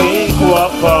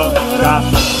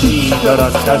 śpi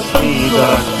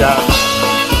dorożka.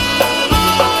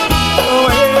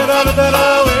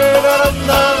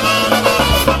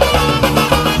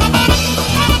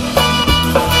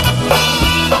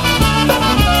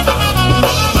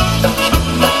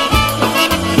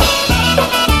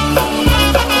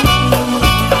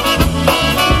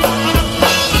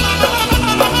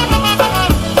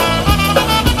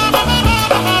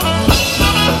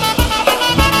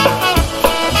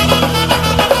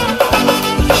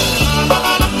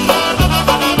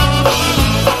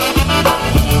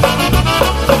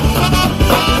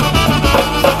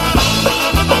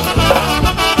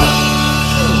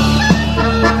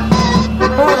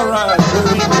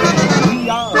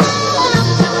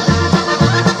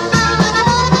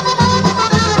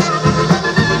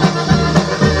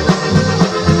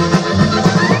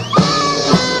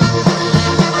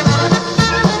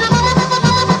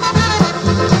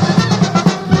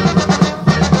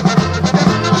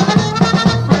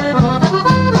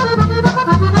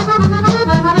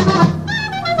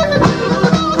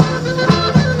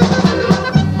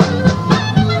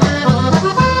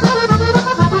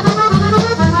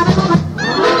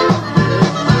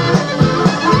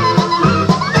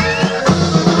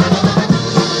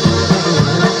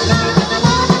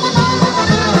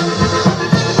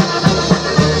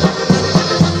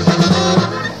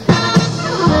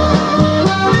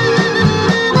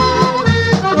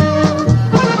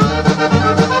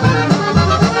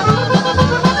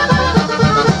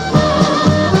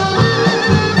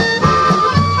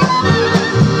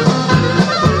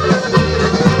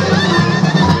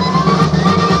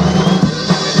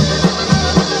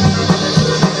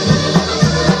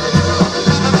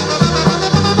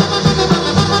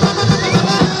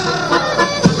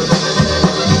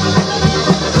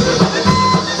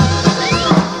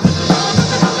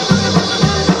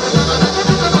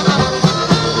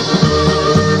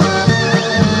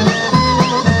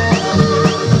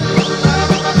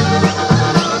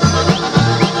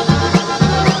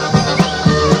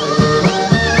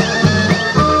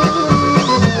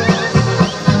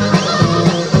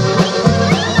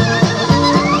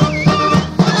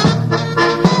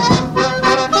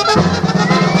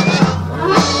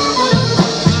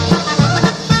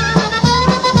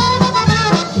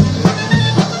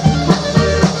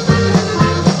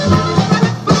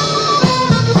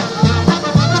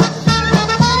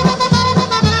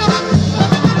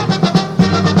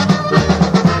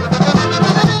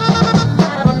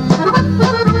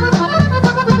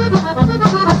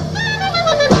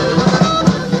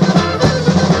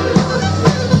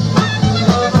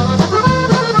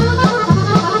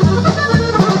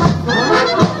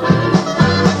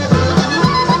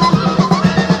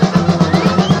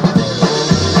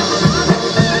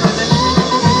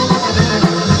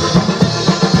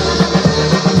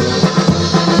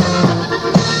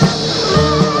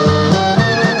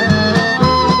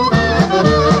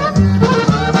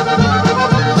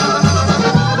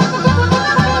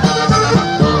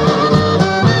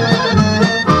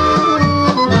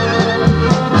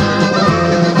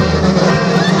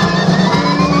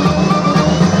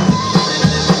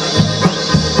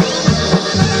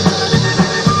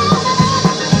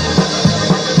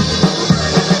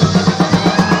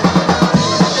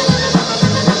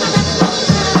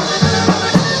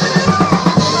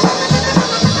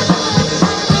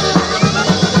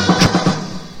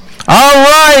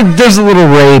 There's a little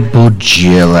Ray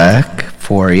Bujilek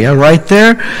for you right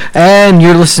there. And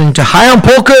you're listening to High on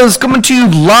Polkas, coming to you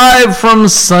live from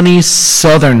sunny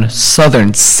southern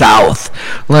south.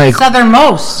 Like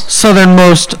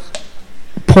southernmost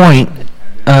point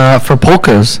for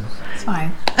polkas. It's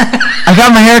fine. I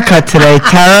got my hair cut today.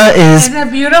 Tara Isn't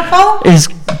it beautiful? is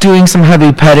doing some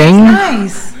heavy petting.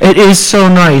 Nice. It is so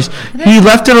nice. He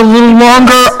left it a little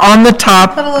longer on the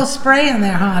top. Put a little spray in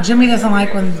there, huh? Jimmy doesn't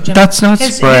like when That's not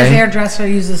his spray. His hairdresser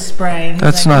uses spray.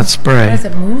 That's not spray. What is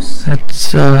it, mousse?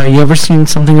 That's you ever seen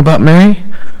Something About Mary?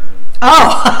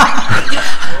 Oh.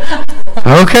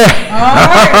 Okay. All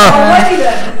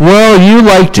right. Well, you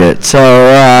liked it, so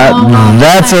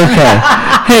that's okay.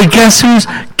 Hey, guess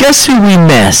who we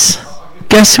miss?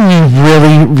 Guess who we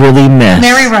really miss?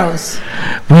 Mary Rose.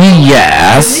 Really?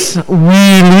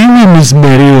 We miss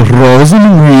Mary Rose,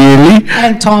 and really?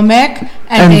 And Tomek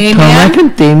And Damien. Tomek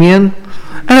and Damien.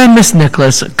 And I miss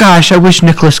Nicholas. Gosh, I wish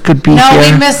Nicholas could be no, here.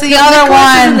 No, we missed the other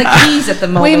one. The keys at the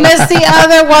moment. We missed the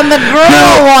other one, the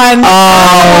girl one.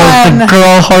 The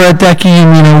girl, Horadeki,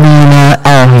 and Alina.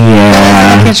 Oh,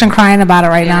 yeah. In the kitchen crying about it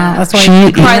right now. That's why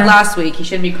he cried last week. He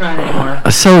shouldn't be crying anymore.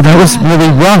 So that was really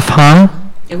rough, huh?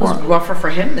 It was rougher for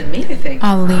him than me, I think.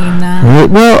 Alina.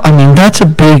 Well, I mean, that's a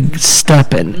big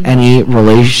step in any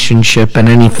relationship and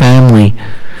any family.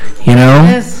 You know?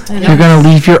 It is. You're going to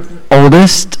leave your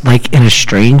oldest, like, in a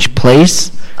strange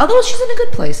place. Although she's in a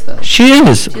good place, though. She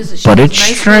is, but it's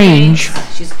nice strange.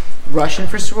 She's Russian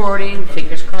for sorority,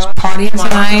 fingers crossed. Partying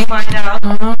tonight. Find out.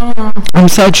 I'm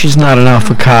sad she's not an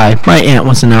Alpha Chi. My aunt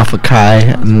was an Alpha Chi.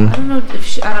 I don't know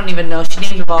if I don't even know. She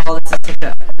named them all. It's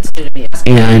new to me.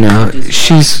 Yeah, I know.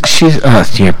 She's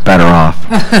you're better off.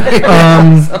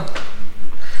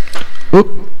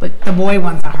 But the boy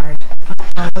ones are hard.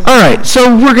 All right,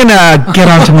 so we're going to get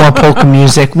on to more polka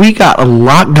music. We got a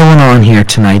lot going on here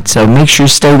tonight, so make sure you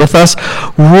stay with us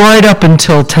right up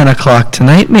until 10 o'clock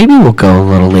tonight. Maybe we'll go a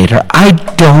little later. I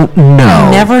don't know.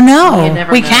 You never know.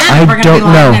 We can. We're going to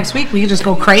be live next week. We can just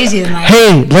go crazy tonight.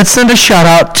 Hey, let's send a shout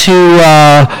out to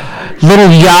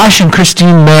little Yash and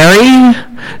Christine Mary.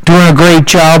 Doing a great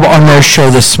job on their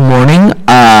show this morning.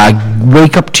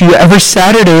 Wake up to you every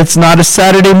Saturday. It's not a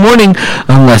Saturday morning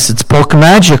unless it's Polka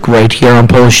Magic right here on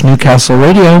Polish Newcastle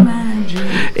Radio.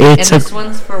 It's and this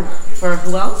one's for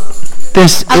who else?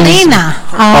 This Alina.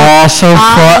 Is also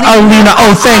for Alina.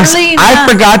 Oh, thanks. Alina. I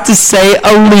forgot to say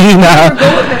Alina.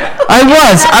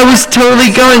 I was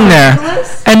totally going there.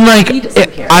 And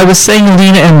I was saying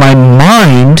Alina in my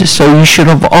mind, so you should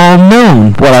have all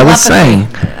known what I was saying.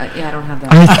 Yeah, I don't have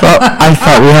that. I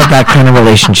thought we had that kind of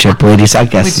relationship, ladies. I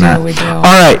guess not. We do. All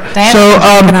right. So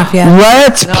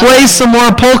let's play some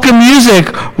more polka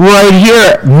music right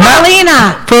here.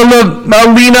 Alina. For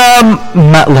Alina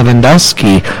Matt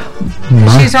Lewandowski.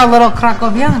 She's our little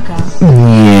Krakowianka.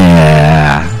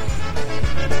 Yeah.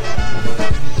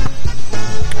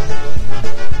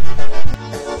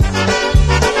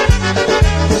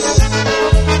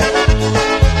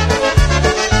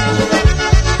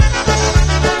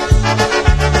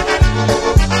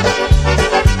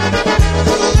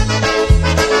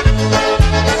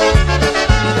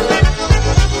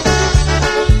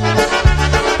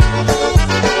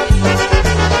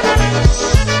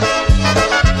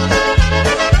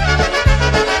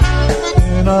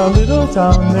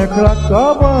 Town near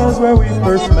Krakow was where we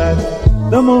first met.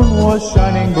 The moon was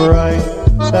shining bright.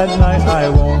 That night I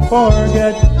won't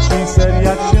forget. She said,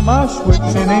 "Jak się masz," which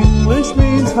in English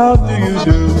means "How do you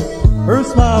do?" Her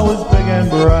smile was big and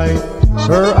bright.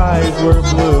 Her eyes were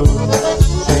blue.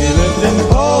 She lived in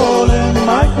Poland,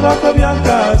 my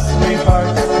Krakowianka,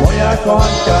 sweetheart, moja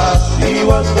kochanka. She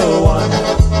was the one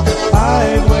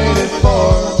I waited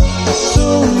for.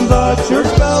 Soon the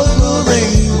church bells will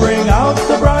ring, bring out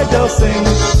the bride, they'll sing.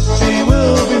 She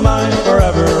will be mine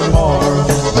forevermore.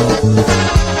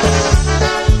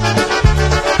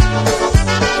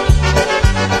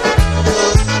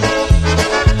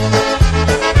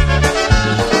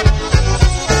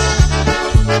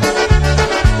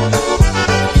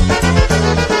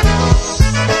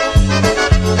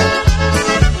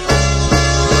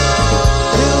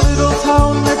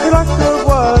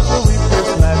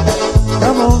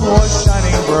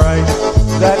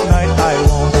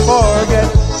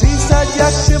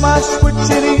 Which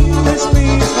in English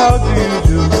means "How do you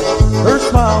do?" Her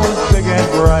smile was big and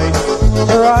bright.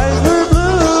 Her eyes were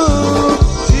blue.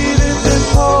 She lived in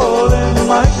Poland,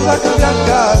 my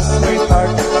Krakowianka,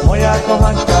 sweetheart, moja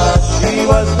kochanka. She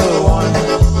was the one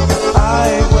I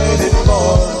waited for.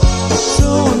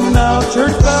 Soon now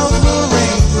church bells will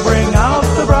ring, bring out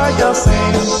the bride, they'll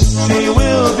sing. She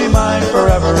will be mine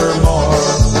forevermore.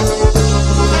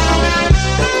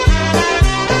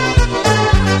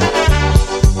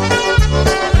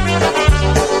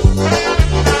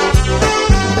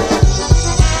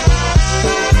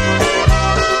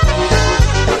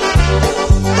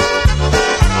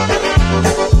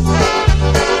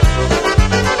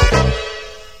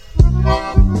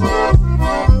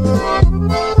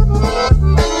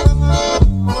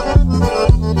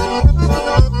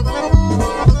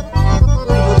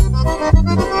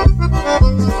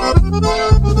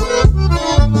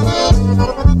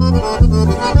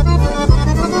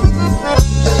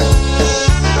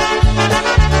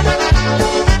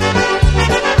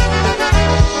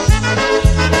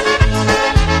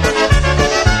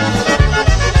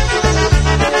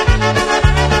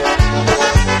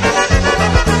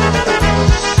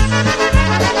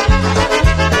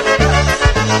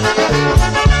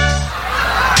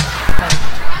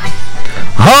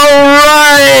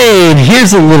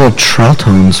 here's a little trail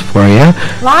tones for you.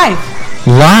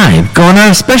 Live, going on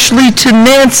especially to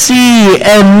Nancy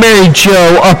and Mary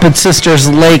Jo up at Sisters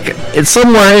Lake. It's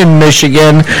somewhere in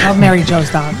Michigan. Love Mary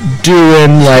Jo's dog.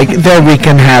 Doing like their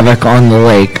weekend havoc on the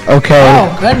lake, okay?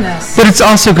 Oh, goodness. But it's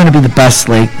also going to be the best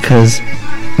lake because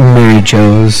Mary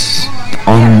Jo's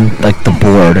on like the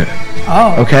board.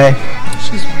 Oh. Okay?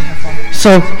 She's wonderful.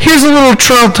 So here's a little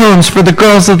trail tones for the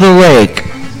girls of the lake.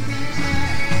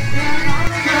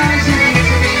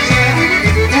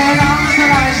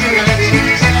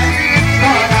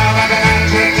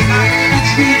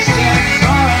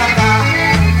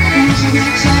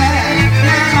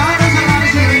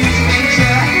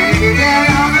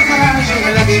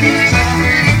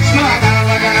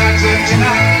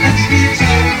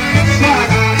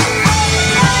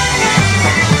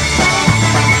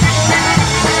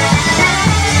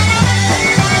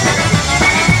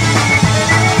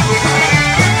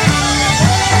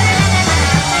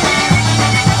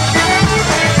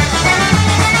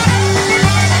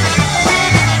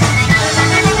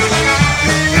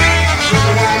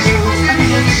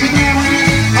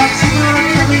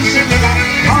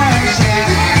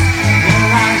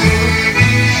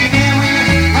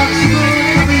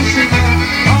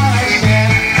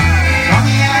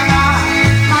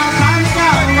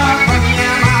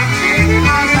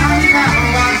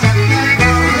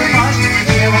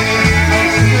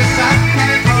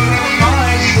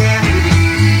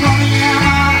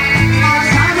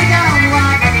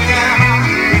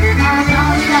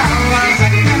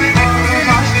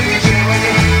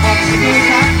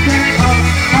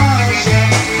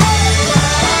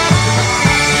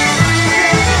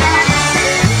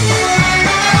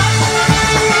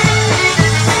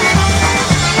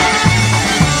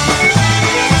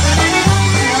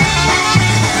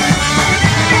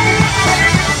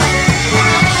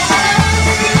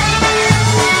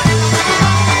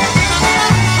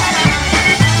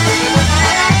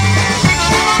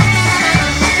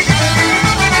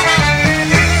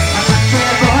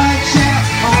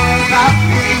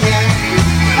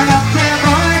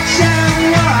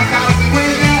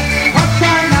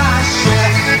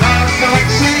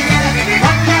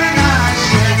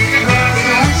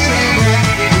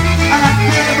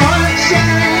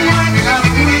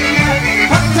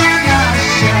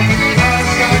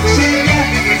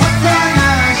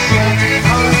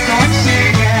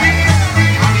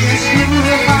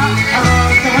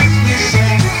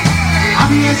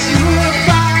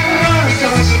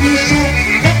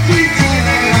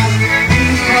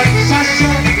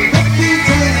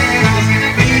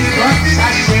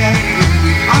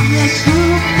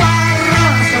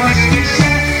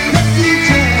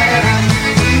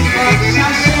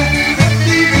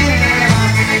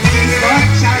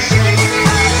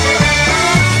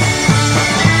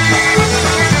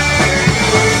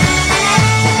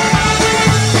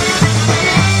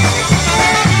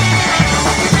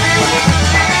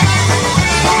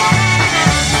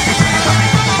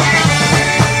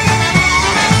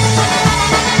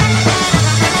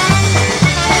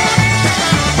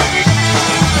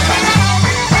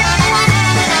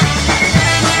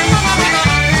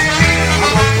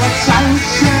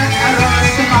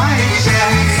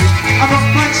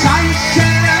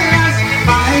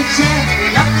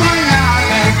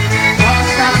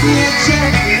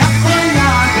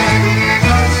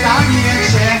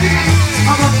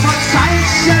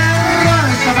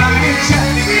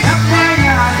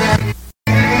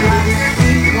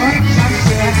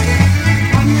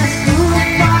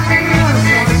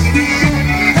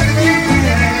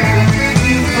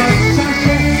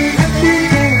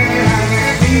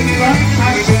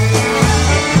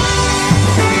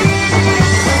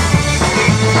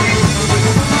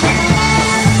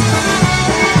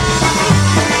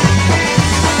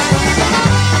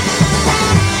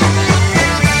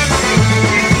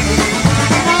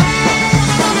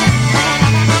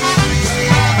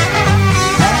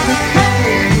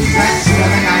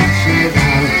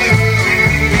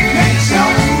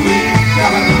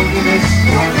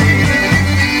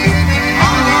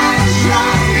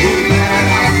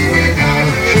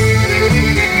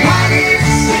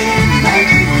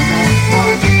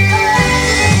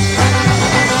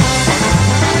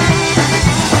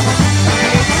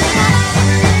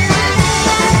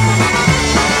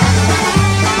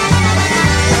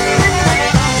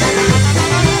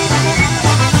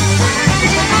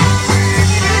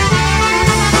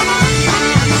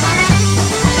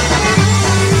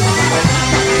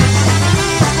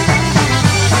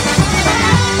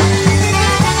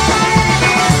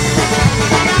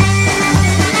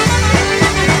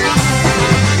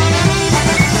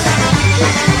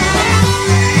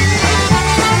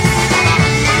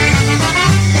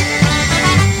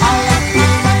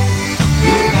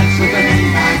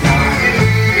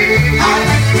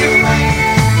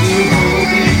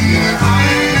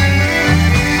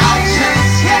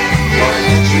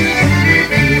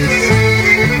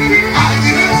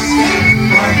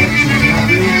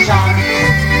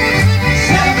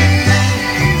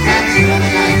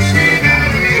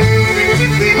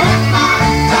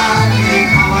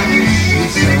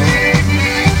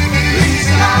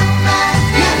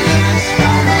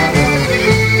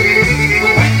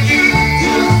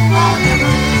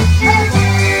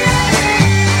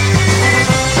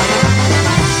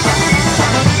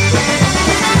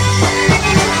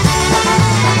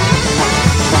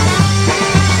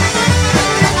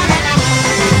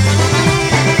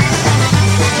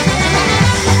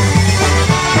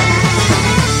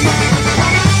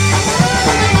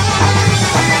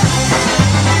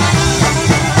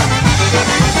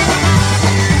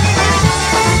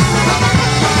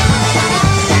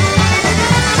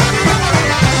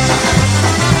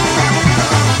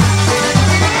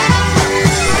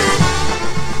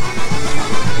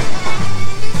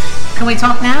 we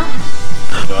talk now?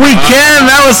 We can.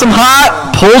 That was some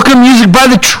hot polka music by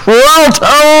the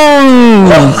Trilltones.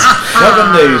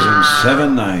 7 days and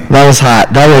 7 nights. That was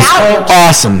hot. That was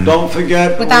awesome. Don't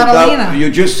forget, Without Alina. you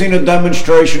just seen a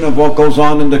demonstration of what goes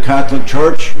on in the Catholic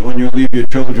Church when you leave your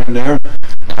children there.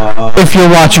 If you're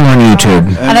watching on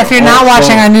YouTube. And if you're not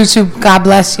watching on YouTube, God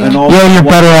bless you. And also you're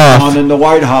better what's off. on in the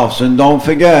White House. And don't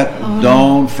forget,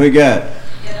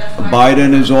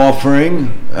 Biden is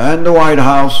offering, and the White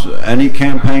House, any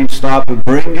campaign stop,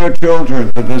 bring your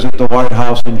children to visit the White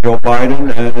House and Joe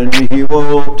Biden, and he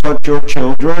will touch your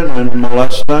children and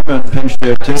molest them and pinch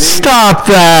their titties. Stop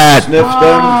that. Sniff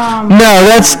them. No,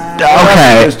 that's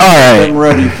okay. Just to All get right. them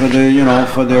ready for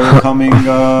for their coming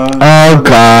God.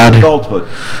 adulthood.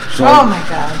 So Oh my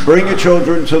God. bring your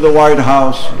children to the White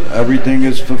House. Everything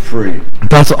is for free.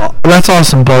 That's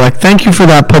awesome, Bullock. Thank you for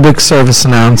that public service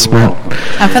announcement.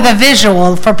 And for the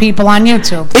visual for people on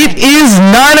YouTube. It is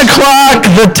 9 o'clock,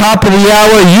 the top of the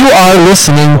hour. You are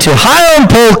listening to High on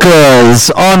Polkas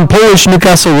on Polish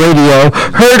Newcastle Radio,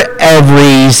 heard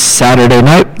every Saturday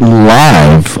night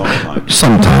live,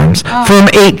 sometimes, from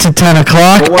 8 to 10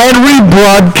 o'clock, and we'll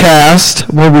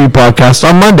rebroadcast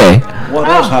on Monday. What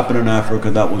else happened in Africa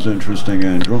that was interesting,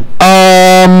 Andrew?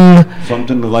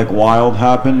 Something like wild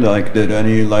happened? Like did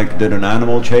an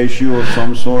animal chase you of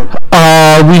some sort?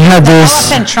 We had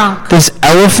this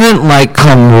elephant like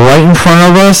come right in front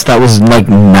of us that was like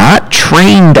not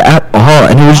trained at all,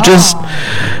 and it was just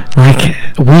like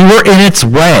we were in its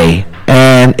way,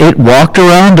 and it walked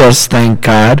around us, thank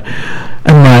God.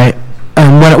 And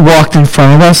when it walked in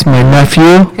front of us, my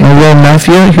little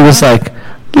nephew, he was like,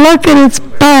 "Look at its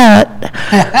butt."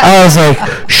 I was like,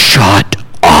 "Shut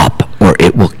up, or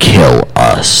it will kill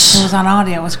us." It was on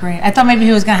audio. It was great. I thought maybe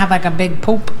he was going to have like a big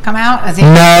poop come out as he No.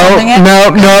 was holding it.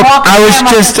 I was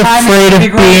just afraid of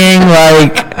being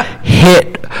like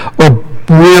hit or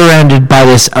rear-ended by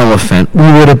this elephant.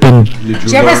 We would have been.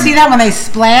 Did you ever see that when they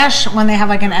splash, when they have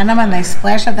like an enema and they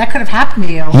splash it? That could have happened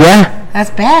to you. Yeah.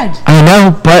 That's bad. I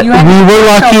know, but we were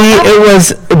lucky it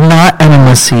was not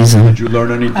enema season. Did you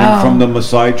learn anything from the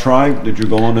Maasai tribe? Did you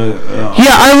go on a...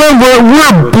 Yeah, I learned we're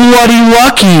bloody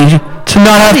lucky to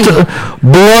not have to...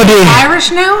 Bloody.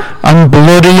 Irish now? I'm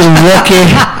bloody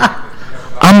lucky.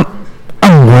 I'm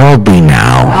worldly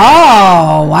now.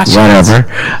 Oh, watch Whatever.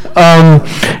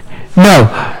 No,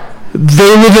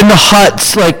 they live in the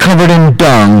huts like covered in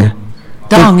dung.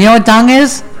 Dung. You know what dung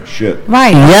is? Shit.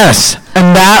 Right. Yes,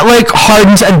 and that like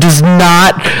hardens and does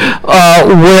not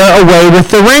wear away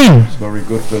with the rain. It's very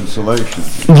good for insulation.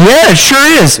 Yeah, it sure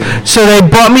is. So they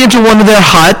brought me into one of their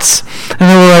huts,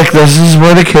 and they were like, "This is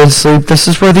where the kids sleep.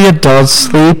 This is where the adults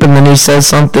sleep." And then he says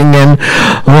something in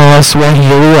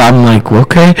Swahili. I'm like,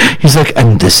 "Okay." He's like,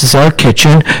 "And this is our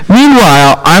kitchen."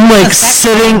 Meanwhile, I'm like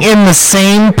sitting in the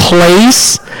same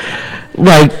place,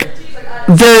 like.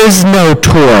 There is no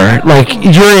tour. Like,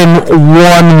 you're in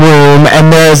one room,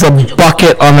 and there's a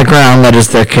bucket on the ground that is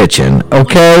their kitchen,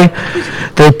 okay?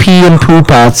 They pee and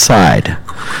poop outside.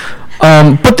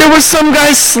 But there was some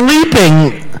guy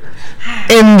sleeping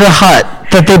in the hut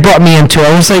that they brought me into.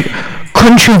 I was like,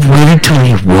 couldn't you have waited till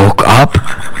he woke up?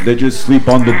 They just sleep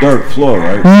on the dirt floor,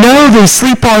 right? No, they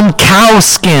sleep on cow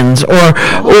skins or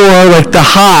like the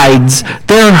hides.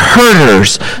 They're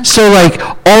herders. So like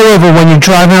all over when you're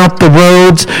driving up the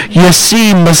roads, you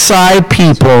see Maasai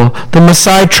people, the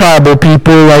Maasai tribal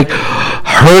people like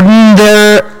herding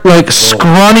their like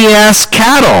scrawny ass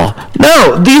cattle.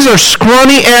 No, these are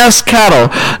scrawny ass cattle.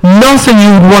 Nothing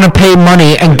you would want to pay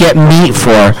money and get meat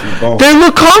for. They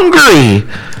look hungry.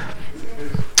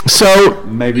 So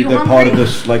maybe they're part of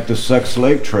this, like the sex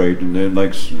slave trade, and they're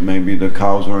like maybe the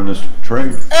cows are in this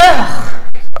trade.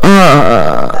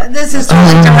 This is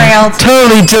totally derailed.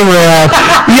 Totally derailed.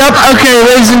 Yep. Okay,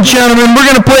 ladies and gentlemen, we're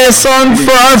gonna play a song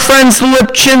for our friends the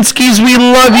Lipchinskys. We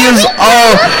love yous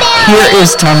all. Here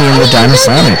is Tommy and the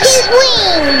Dinosaurics.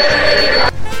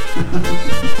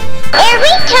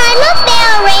 Every time a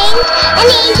bell rings, an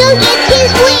angel gets his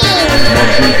wings.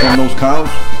 From those cows?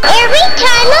 Every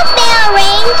time a bell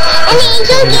rings, an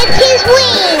angel gets his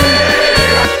wings.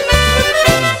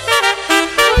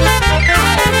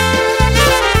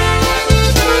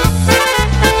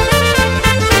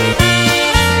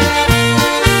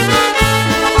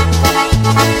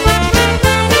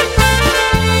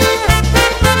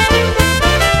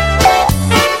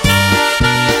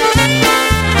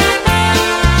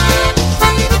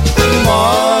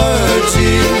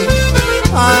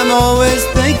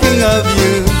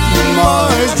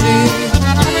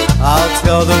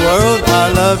 Tell the world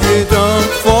I love you, don't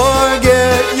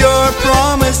forget your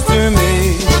promise to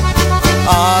me.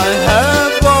 I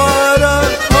have bought a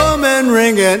home and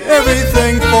ring and everything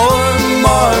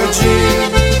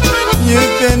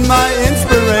when my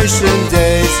inspiration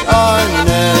days are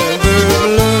never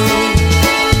blue.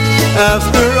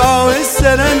 After all is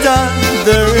said and done,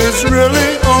 there is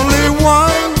really only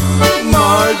one.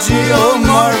 Margie, oh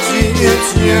Margie,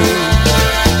 it's you.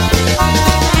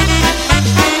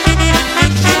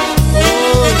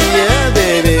 Oh yeah,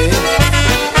 baby.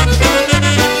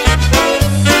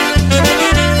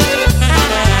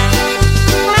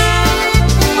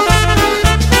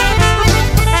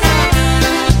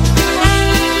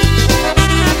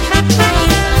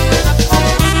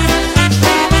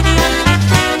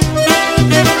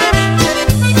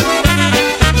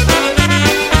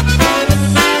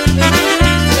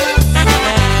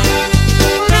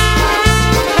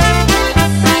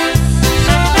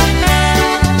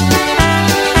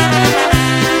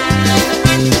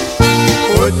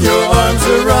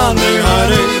 Around me,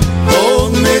 honey,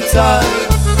 hold me tight.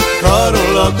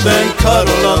 Cuddle up and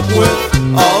cuddle up with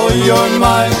all your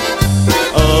might.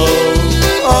 Oh,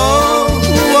 oh,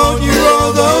 won't you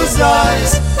roll those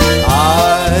eyes?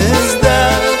 Eyes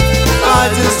that I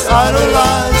just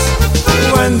idolize.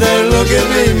 When they look at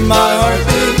me, my heart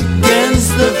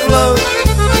begins to float.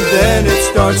 Then it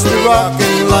starts to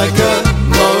rockin' like a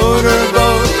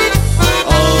motorboat.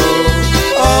 Oh,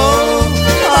 oh,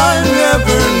 I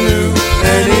never knew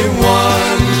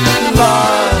anyone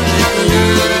like you.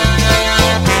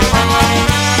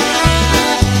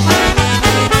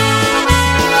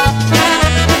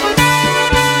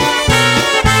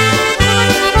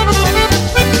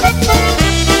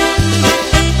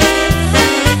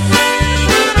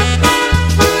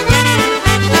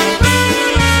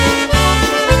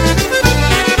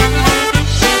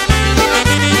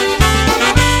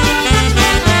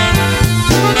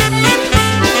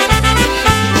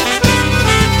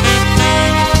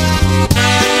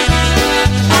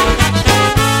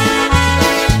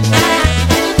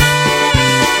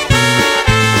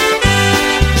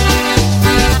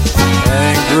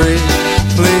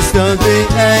 Don't be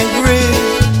angry,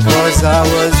 'cause I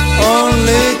was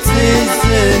only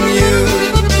teasing you.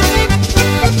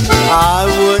 I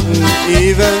wouldn't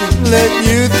even let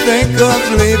you think of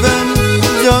leaving.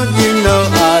 Don't you know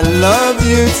I love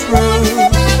you true?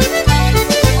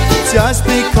 Just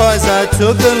because I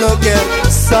took a look at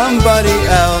somebody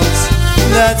else,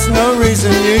 that's no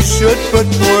reason you should put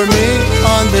poor me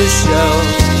on the shelf.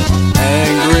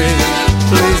 Angry,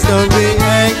 please don't be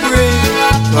angry,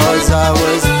 'cause I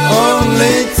was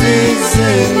only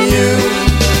teasing you.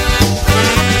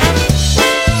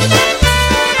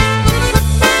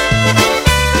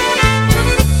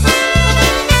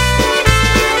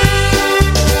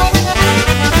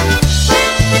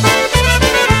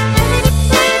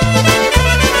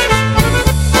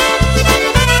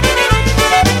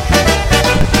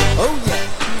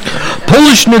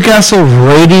 Polish Newcastle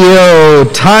Radio.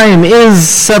 Time is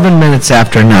 7 minutes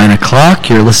after 9 o'clock.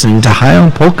 You're listening to High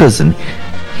on Polkas, and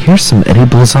here's some Eddie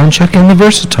Blazonczyk and the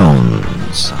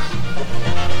Versatones.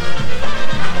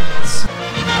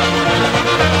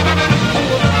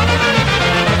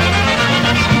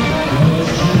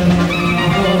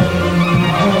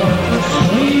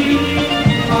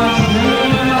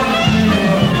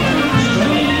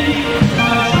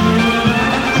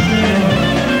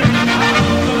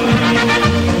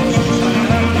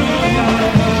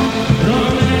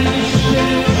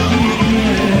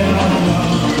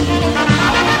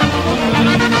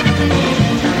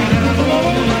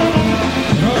 Thank you.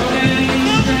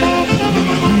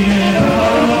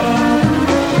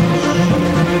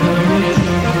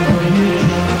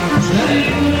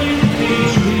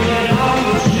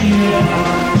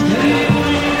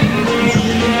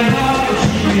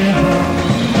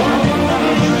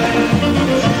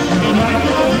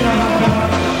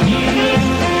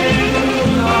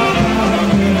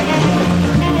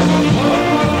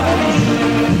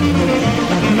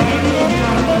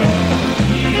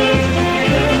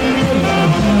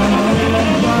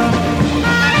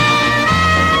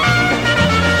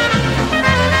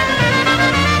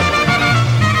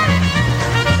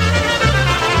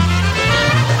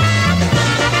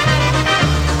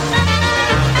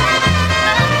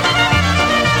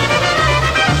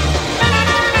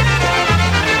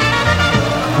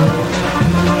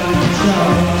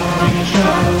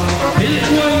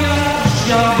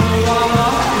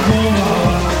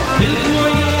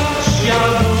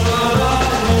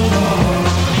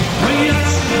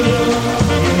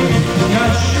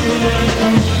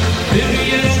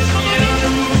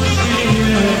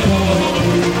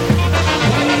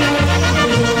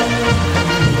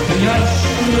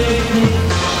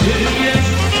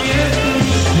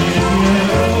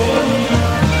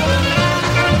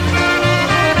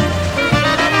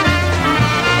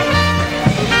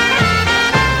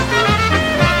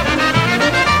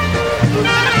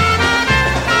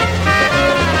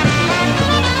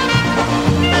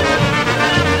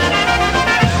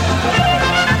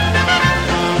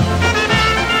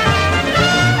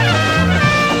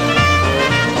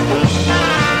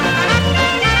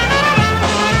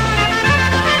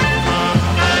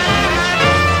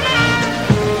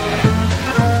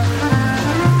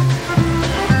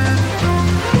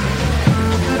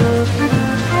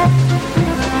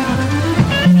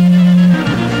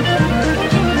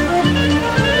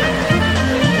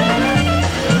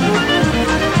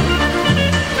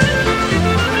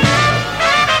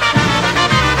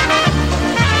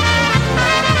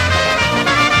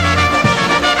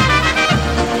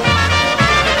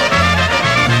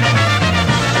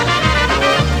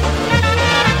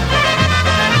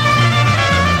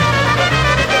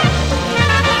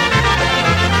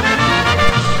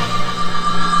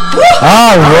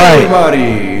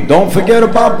 everybody, don't forget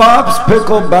about Bob's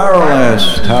Pickle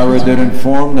Barreless. Tara did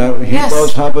inform that he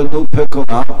does have a new pickle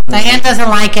out. Diane doesn't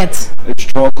like it. It's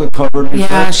chocolate covered.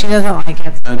 Yeah, she doesn't like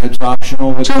it. And it's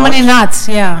optional with Too many nuts,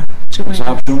 yeah. It's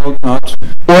optional with nuts.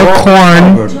 Or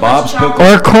corn. Covered. Bob's Pickle.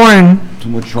 Or corn. Too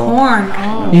much chocolate. Corn,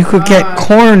 oh. You could get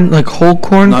corn, like whole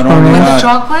corn. Not only With that, the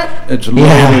chocolate? it's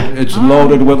loaded. It's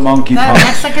loaded with monkeypox. That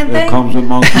Mexican thing? It comes with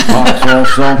monkeypox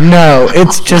also. No,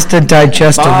 it's just a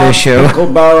digestive issue.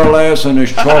 Pickle Barreless and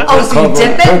his chocolate so you covered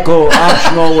dip it? pickle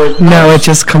optional with No, it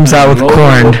just comes out with loaded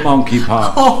corn. with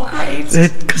monkeypox. Oh, great.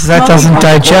 Because that doesn't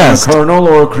digest. Kernel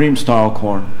or a cream style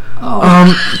corn?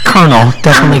 Kernel,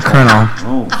 definitely kernel.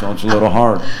 Oh, so it's a little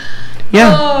hard.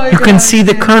 Yeah, you can see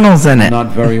the kernels in it.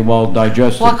 Not very well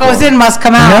digested. What goes in must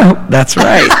come out. No, that's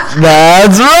right.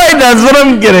 That's right. That's what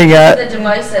I'm getting at. The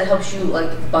device that helps you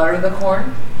like butter the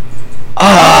corn.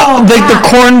 Like the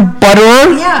corn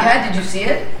butterer? Yeah, did you see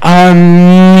it?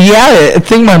 Yeah, I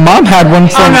think my mom had one Oh,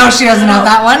 from. no, she doesn't know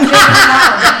that one.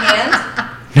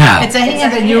 No. It's a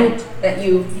hand that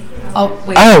you... Oh,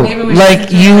 wait. Maybe Oh, we like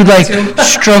should do you that like too.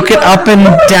 stroke it up and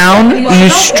down. You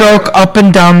stroke up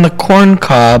and down the corn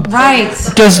cob. Right.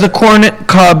 Does the corn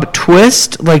cob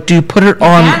twist? Like, do you put it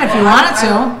on? You can if you wanted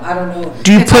to. I don't know.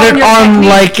 Do you It's put on it your on technique.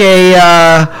 like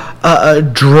a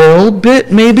drill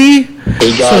bit, maybe?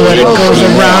 So that it goes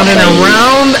around and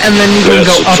around, and then you can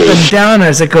go up and down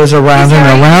as it goes around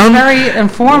and He's around. very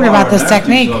informed about this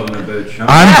technique.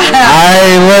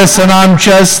 I'm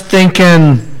just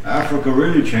thinking. Africa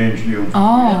really changed you.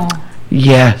 Oh.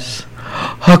 Yes.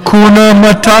 Hakuna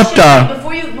Matata.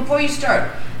 Before you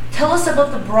start, tell us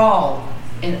about the brawl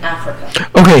in Africa.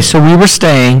 Okay, so we were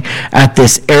staying at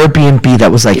this Airbnb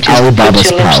that was like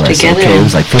Alibaba's palace. Okay, it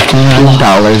was like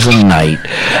 $1,500 a night,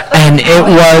 and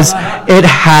it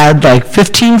had like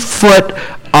 15-foot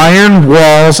iron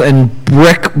walls and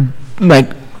brick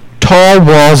like tall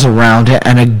walls around it,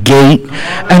 and a gate,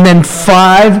 and then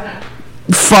 5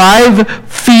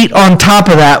 feet on top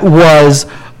of that was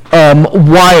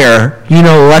wire,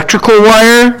 electrical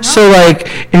wire. So like,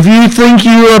 if you think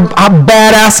you're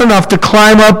badass enough to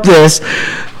climb up this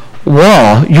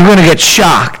wall, you're gonna get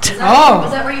shocked.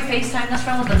 Was that where you FaceTimed us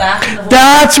from, with the back and the whole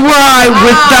That's where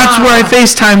I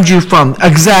FaceTimed you from,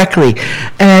 exactly.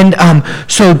 And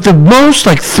so the most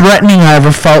like threatening I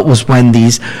ever felt was when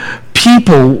these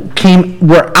people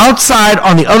were outside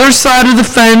on the other side of the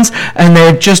fence, and they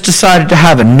had just decided to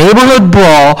have a neighborhood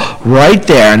brawl right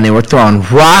there, and they were throwing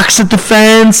rocks at the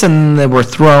fence, and they were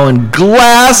throwing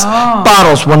glass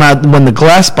bottles. When the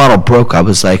glass bottle broke, I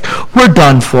was like, we're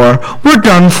done for. They're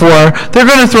going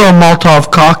to throw a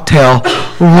Molotov cocktail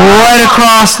right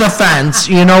across the fence.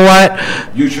 You know what?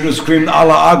 You should have screamed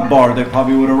Allah Akbar. They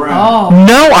probably would have ran.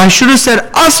 No, I should have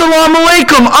said Assalamu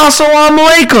alaikum, Assalamu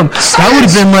alaikum. That would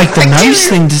have been like the nice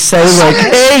thing to say, like,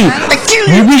 hey,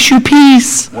 we wish you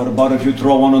peace. What about if you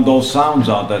throw one of those sounds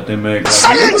out that they make?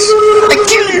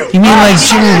 You mean like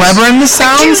Jimmy Weber in the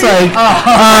sounds? Like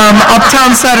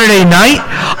Uptown Saturday Night?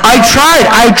 I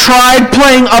tried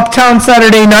playing Uptown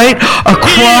Saturday Night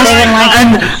across,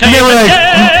 and they were like,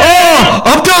 oh,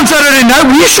 Uptown Saturday Night,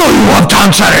 we show you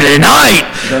Uptown Saturday Night.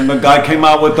 Then the guy came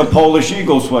out with the Polish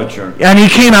Eagle sweatshirt. And he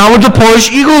came out with the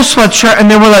Polish Eagle sweatshirt, and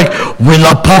they were like, we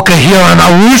love polka here in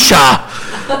Arusha.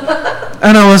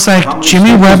 And I was like,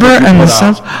 Jimmy Weber and the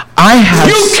Sons. I have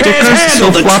stickers,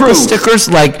 so floppy stickers,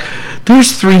 like,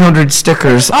 there's 300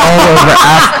 stickers all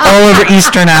over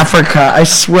Eastern Africa. I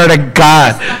swear to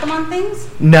God.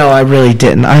 No, I really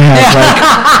didn't. I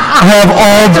have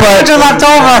all but left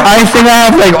over. I think I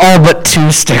have like all but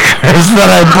 2 stickers that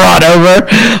I brought over.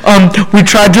 We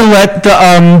tried to let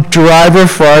the driver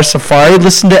for our safari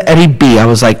listen to Eddie B. I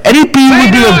was like, Eddie B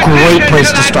would be a great place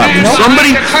to start for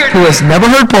somebody who has never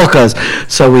heard polkas.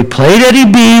 So we played Eddie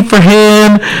B for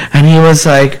him, and he was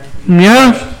like,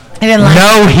 yeah. He didn't like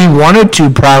No, he wanted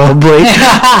to probably,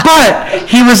 but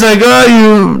he was like,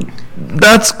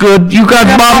 that's good. You got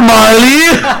Bob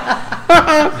Marley.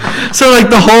 So like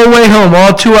the whole way home,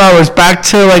 all 2 hours back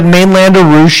to like mainland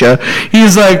Arusha,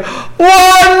 he's like, one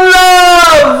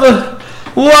love.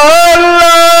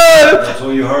 That's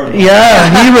what you heard.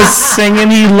 Yeah, he was singing.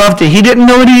 He loved it. He didn't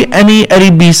know any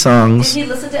Eddie B songs. Did he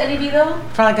listen to Eddie B though?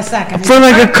 For like a second. For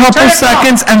like a couple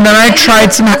seconds, and then I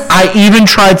even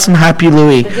tried some Happy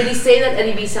Louie. But did he say that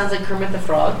Eddie B sounds like Kermit the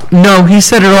Frog? No, he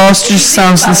said it all just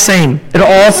sounds the same. It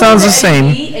all sounds the same.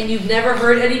 Eddie B, and you've never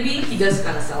heard Eddie B? He does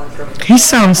kind of sound like Kermit. He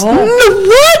sounds what?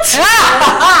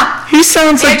 He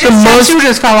sounds like the most.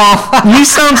 Just fell off. He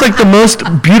sounds like the most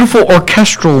beautiful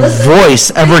orchestral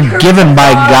voice ever given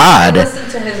by God. Listen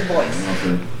to his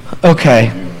voice.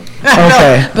 Okay.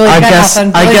 Okay, Billy's I got guess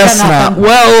nothing. I Billy's guess got not. nothing.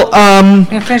 Well, You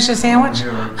gonna finish the sandwich?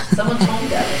 Someone told me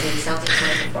that. It sounds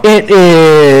like it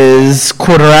is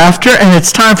 15:15, and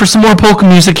it's time for some more polka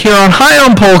music here on High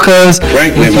on Polkas.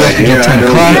 Frankly, my dear, I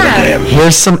don't give a damn.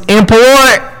 Here's some Impulers,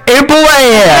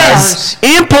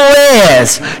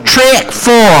 track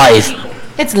 5.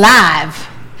 It's live.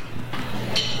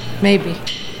 Maybe.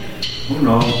 Who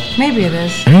knows? Maybe it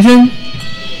is. Anything?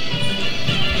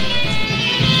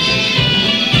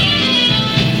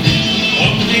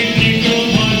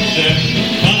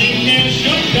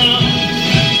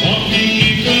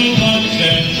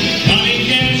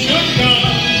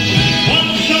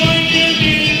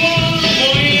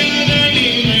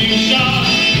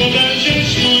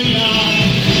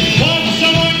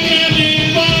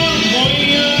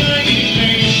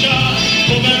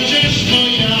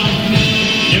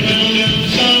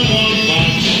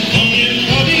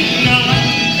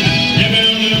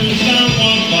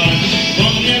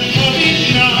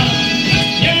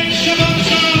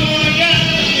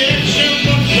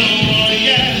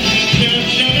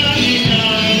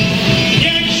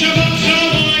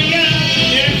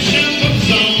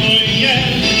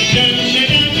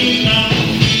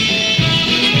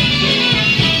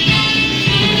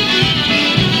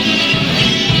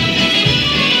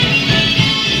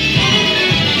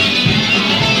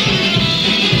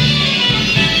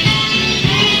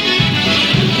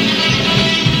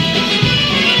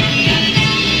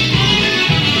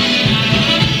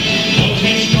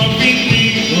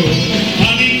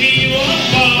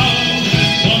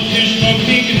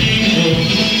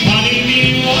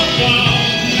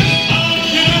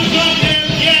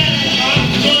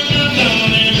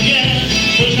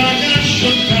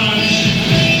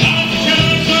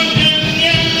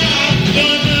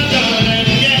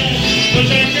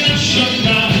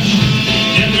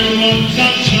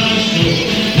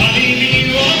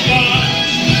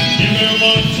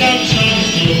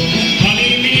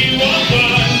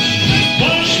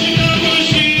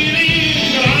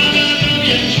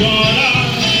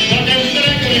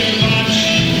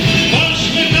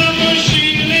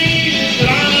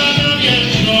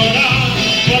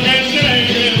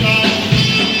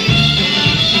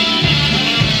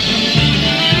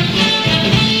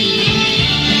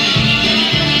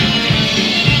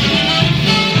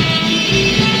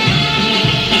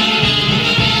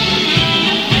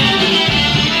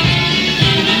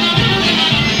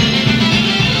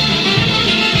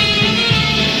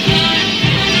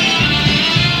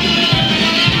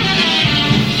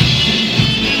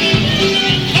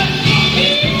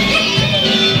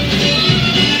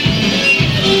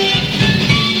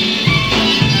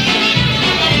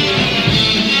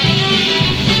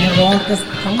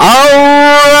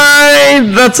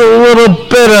 Alright, that's a little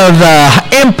bit of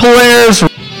Impulers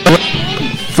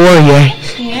for you.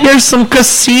 Here's some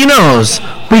casinos.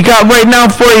 We got right now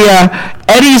for you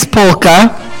Eddie's Polka.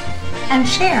 And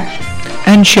Cher.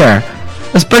 And Cher.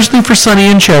 Especially for Sonny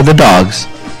and Cher, the dogs.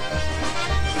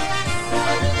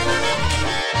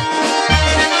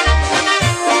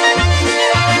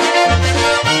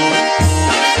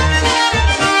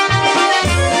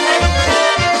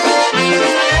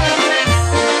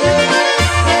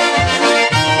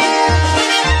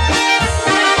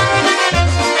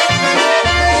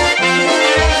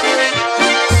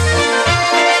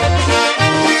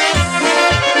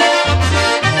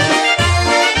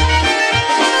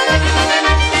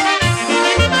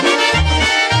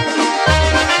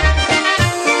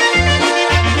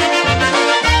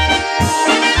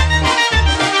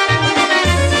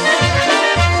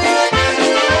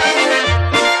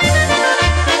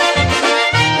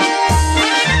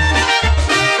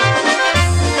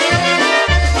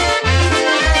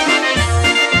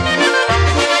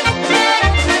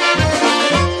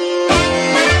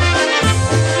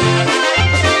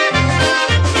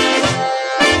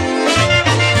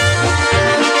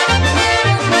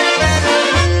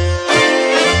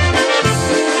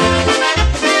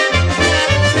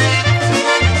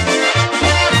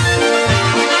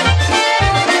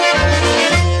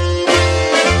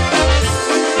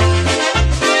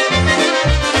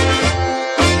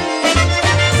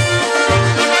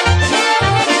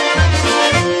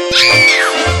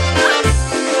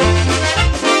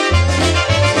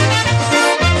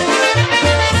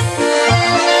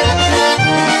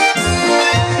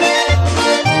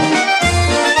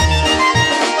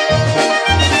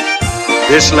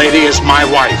 This lady is my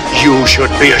wife. You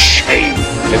should be ashamed.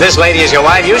 If this lady is your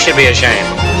wife, you should be ashamed.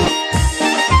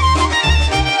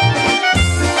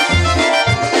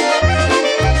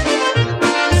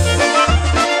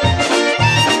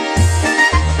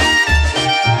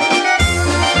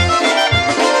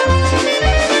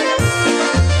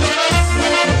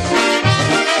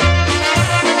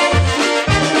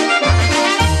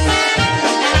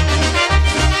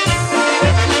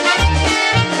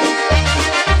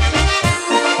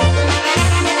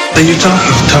 Are you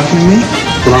talking? Talking to me?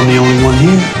 Well, I'm the only one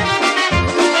here.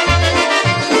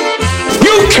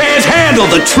 You can't handle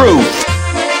the truth.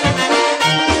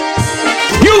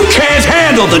 You can't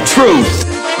handle the truth.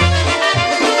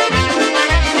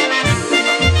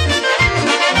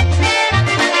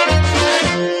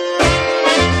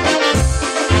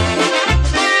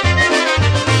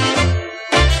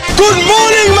 Good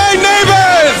morning, my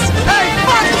neighbors! Hey,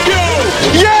 fuck you!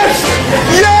 Yes!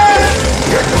 Yes!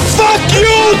 Fuck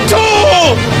you too!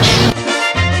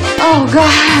 Oh,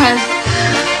 God.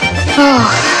 Oh.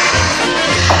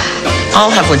 I'll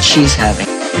have what she's having.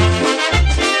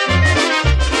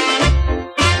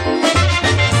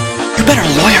 You better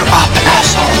lawyer up,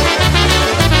 asshole.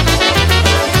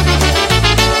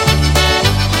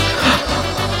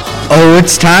 Oh,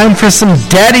 it's time for some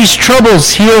Daddy's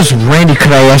Troubles. Here's Randy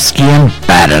Krajewski and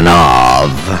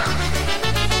Badanov.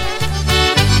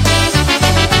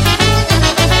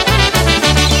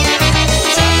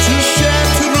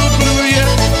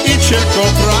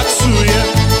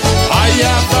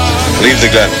 Leave the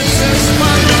gun.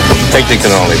 Take the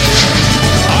cannoli.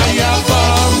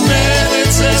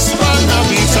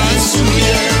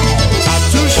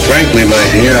 Frankly, my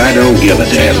dear, I don't give a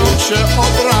damn.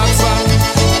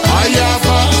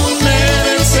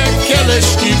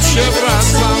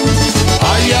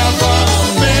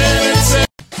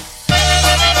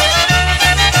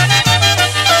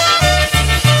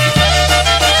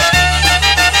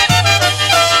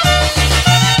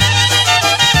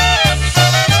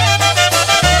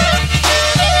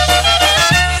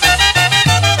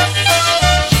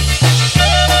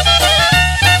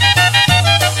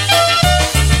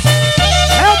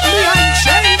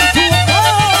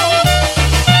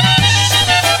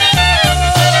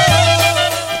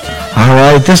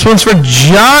 Alright, this one's for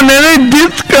John and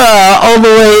Editka, all the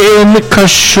way in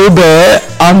Kashube,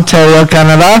 Ontario,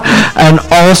 Canada, and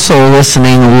also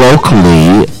listening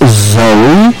locally.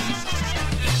 Zoe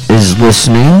is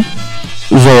listening.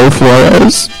 Zoe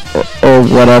Flores, or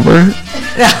whatever.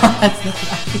 No, that's not.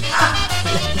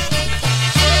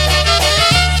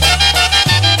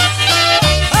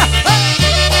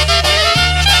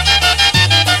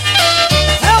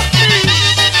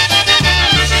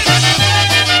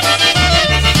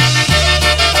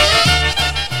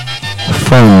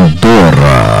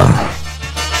 Pandora.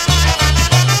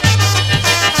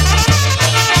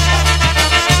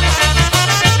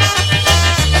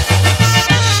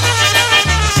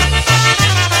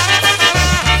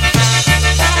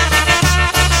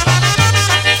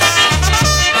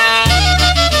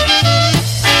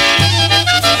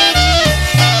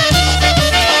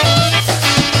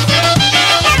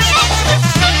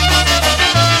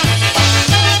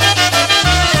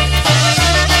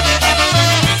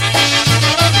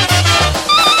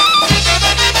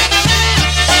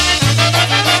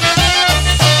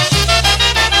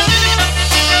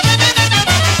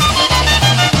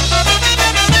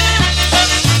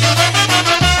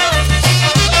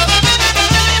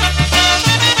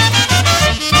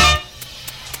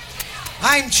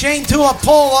 Chained to a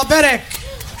pole, Abetic.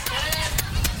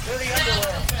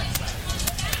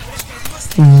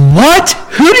 What?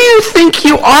 Who do you think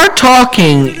you are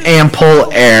talking,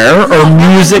 Ampol Air or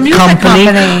music company?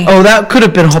 Oh, that could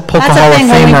have been Polka Hall of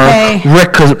Famer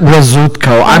Rick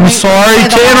Razutko. I'm sorry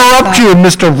to interrupt you,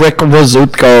 Mr. Rick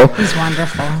Razutko. He's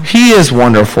wonderful. He is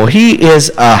wonderful. He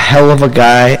is a hell of a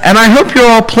guy. And I hope you're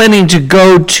all planning to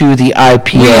go to the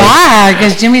IPA. We are,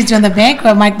 because Jimmy's doing the banquet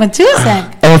with Mike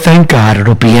Matusek. Oh, thank God.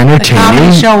 It'll be entertaining. The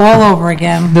comedy show all over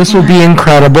again. This will be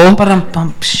incredible.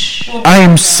 Ba-dum-bum-psh. I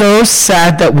am so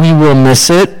sad that we will miss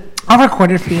it. I'll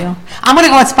record it for you. I'm going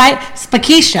to go with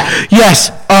Spakisha.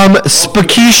 Yes,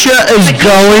 Spakisha is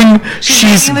going.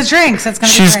 She's making the drinks. That's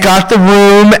going to be She's great. got the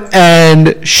room,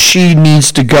 and she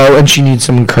needs to go, and she needs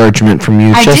some encouragement from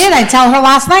you. I did. I tell her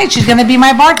last night she's going to be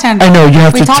my bartender. I know. You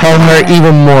have to tell her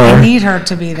even more. I need her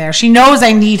to be there. She knows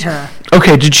I need her.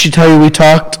 Okay, did she tell you we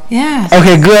talked? Yes.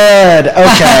 Okay, good.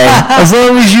 Okay. As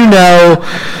long as you know.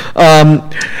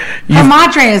 Her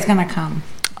madre is going to come.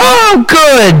 Oh,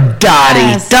 good, Dottie.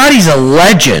 Yes. Dottie's a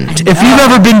legend. If you've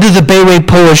ever been to the Bayway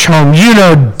Polish home, you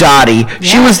know Dottie. Yes.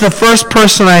 She was the first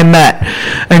person I met,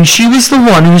 and she was the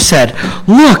one who said,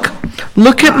 look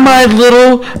at my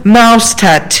little mouse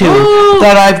tattoo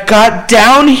that I've got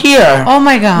down here. Oh,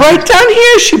 my God. Right down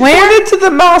here. She pointed to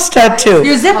the mouse tattoo.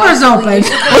 Your zipper's open.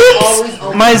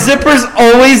 Oops. My zipper's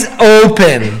always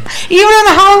open. Even on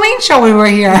the Halloween show we were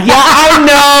here. Yeah, I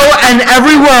know, and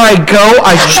everywhere I go,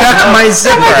 I check my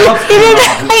zipper. I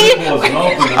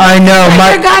know.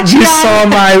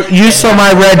 You saw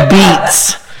my red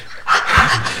beats.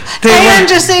 Diane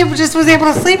just was able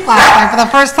to sleep last night for the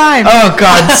first time. Oh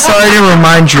God, sorry to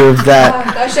remind you of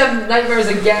that. I should have nightmares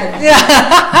again.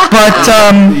 But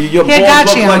your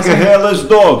balls look like a hairless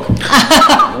dog.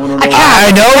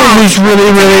 I know it was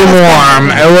really, really warm.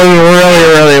 It was really,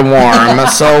 really warm.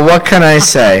 So what can I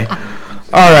say?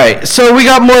 All right, so we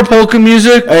got more polka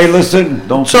music. Hey, listen,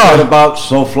 don't forget about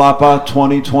Soflapa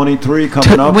 2023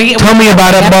 coming up. Tell me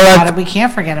about it, Bullet. We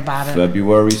can't forget about it.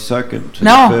 February 2nd to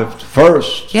No. the 5th.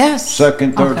 1st, Yes.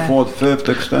 2nd, 3rd, Okay. 4th, 5th.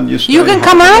 Extend your stay. You can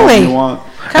come however long early. you want.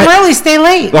 Come early, stay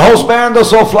late. The host band, the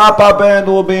Soflapa Band,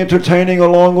 will be entertaining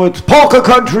along with polka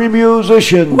country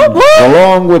musicians,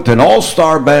 along with an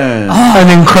all-star band. An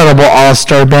incredible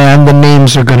all-star band. The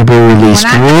names are going to be released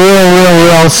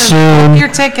real soon. Your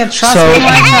ticket, trust So, me when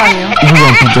I tell you. You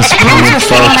won't be disappointed,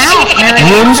 folks.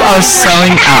 Rooms are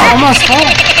selling out. Almost full.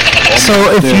 So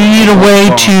if you need a way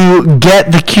to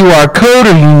get the QR code,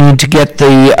 or you need to get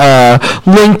the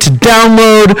link to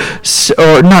download,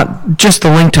 or not just the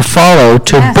link to follow,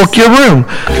 to book your room.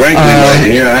 Frankly, my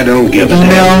dear, I don't give a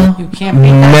damn.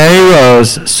 Email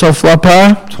Marios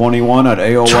Soflapa 21 at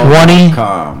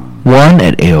AOL.com. 21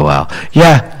 at AOL.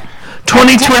 Yeah.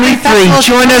 2023.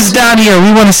 Join us down here.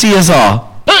 We want to see us all.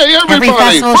 Hey, Every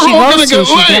everybody, festival we're she all goes gonna to, get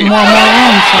she get laid. more and more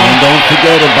rooms. And don't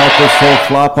forget about the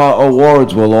Soflapa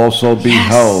Awards will also be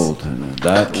held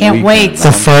that Can't weekend wait. on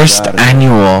The first Saturday.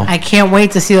 annual. I can't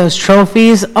wait to see those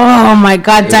trophies. Oh my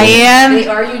God, Diane. They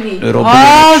are unique. It'll be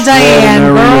Oh, an Diane,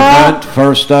 extraordinary girl. event,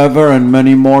 first ever, and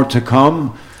many more to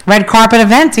come. Red carpet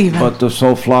event even. But the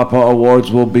Soflapa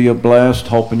Awards will be a blast.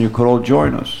 Hoping you could all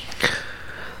join us.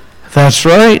 That's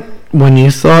right. When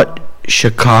you thought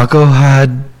Chicago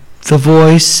had the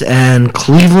voice and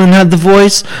Cleveland had the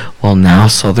voice, well, now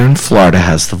Southern Florida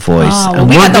has the voice. Oh, well, and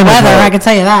we we're got the gonna weather, vote. I can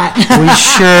tell you that. We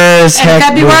sure as In heck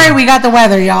February, will. we got the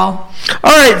weather, y'all.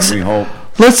 All right, We hope.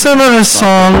 let's end on a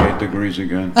song. 8 degrees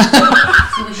again.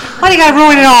 Why do you gotta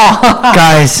ruin it all?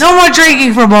 Guys. No more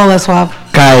drinking for Boleslav.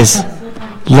 Guys,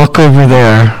 look over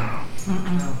there.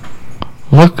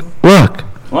 Look. What?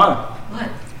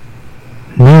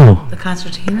 No. The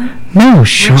concertina? No,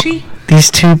 Richie? these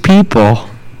two people.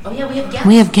 Oh yeah, we have guests.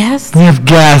 We have guests? We have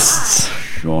guests.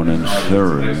 Sean and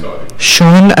Surrey.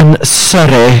 Sean and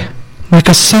Surrey. Like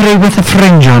a Surrey with a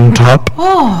fringe on top.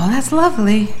 Oh, that's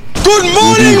lovely. Good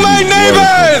morning, my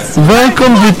neighbors!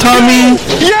 Welcome to Tommy.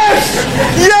 Yes!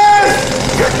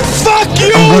 Yes! Fuck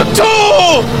you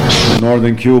too!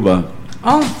 Northern Cuba.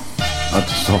 Oh. At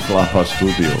the Soflapa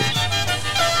Studios.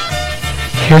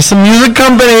 Here's some music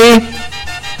company.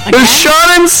 There's Sean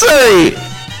and Surrey.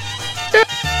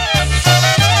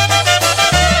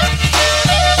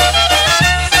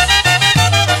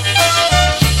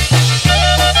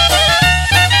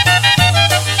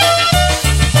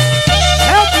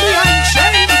 Help me, I'm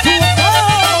chained to a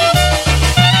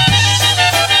pole.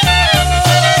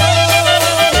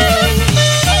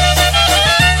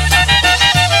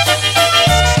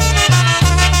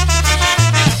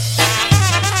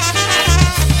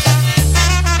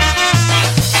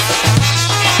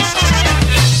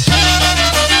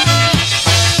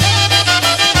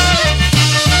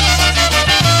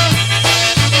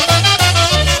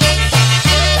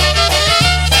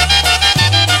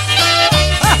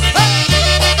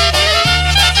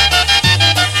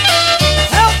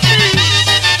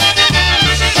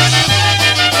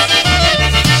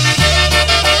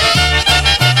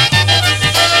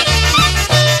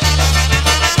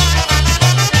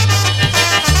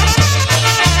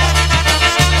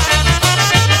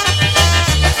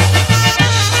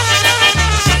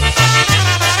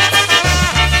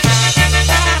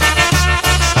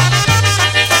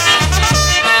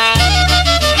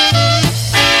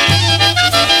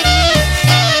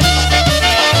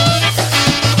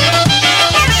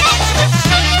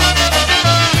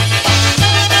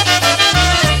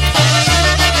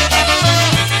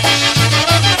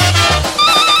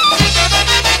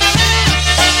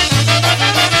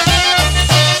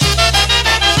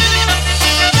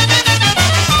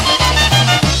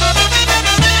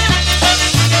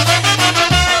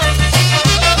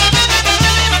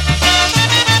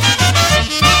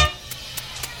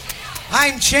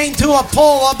 I'm chained to a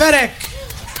pole, Abetic.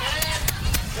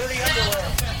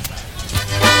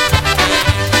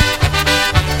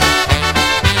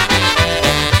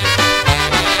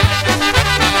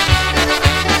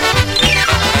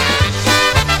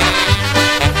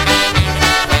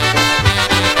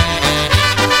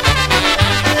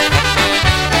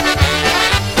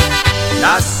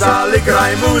 Na sali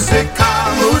graj muzyka,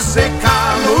 muzyka,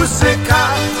 muzyka.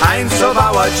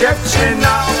 Tańcowała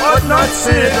dziewczyna od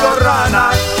nocy do rana.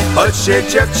 Chodźcie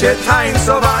dziewczę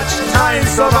tańcować,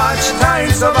 tańcować,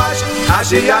 tańcować.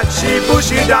 Każe ja ci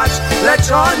buzi dać,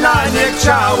 lecz ona nie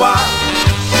chciała.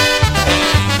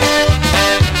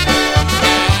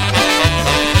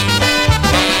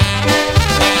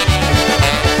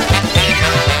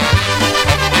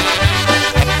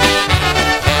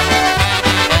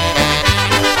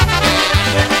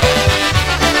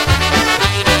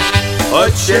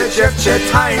 Chodźcie dziewczę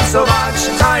tańcować,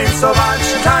 tańcować,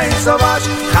 tańcować.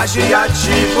 Każe ja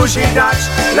ci buzi dać,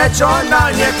 lecz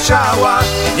ona nie chciała.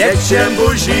 Nie chcę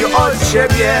buzi od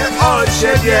ciebie, od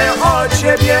ciebie, od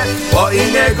ciebie. Bo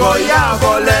innego ja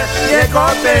wolę, jego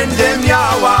będę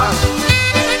miała.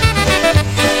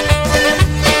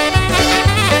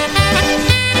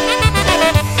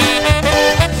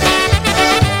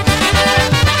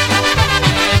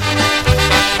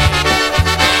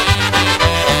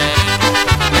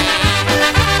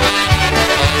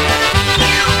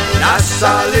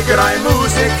 sali graj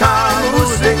muzyka,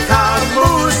 muzyka,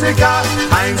 muzyka.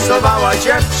 Tańcowała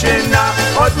dziewczyna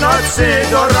od nocy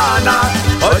do rana.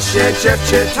 Chodźcie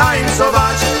dziewczę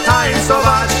tańcować,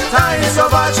 tańcować,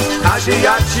 tańcować. Każe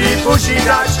ja ci buzi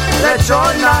dać, lecz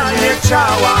ona nie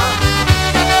chciała.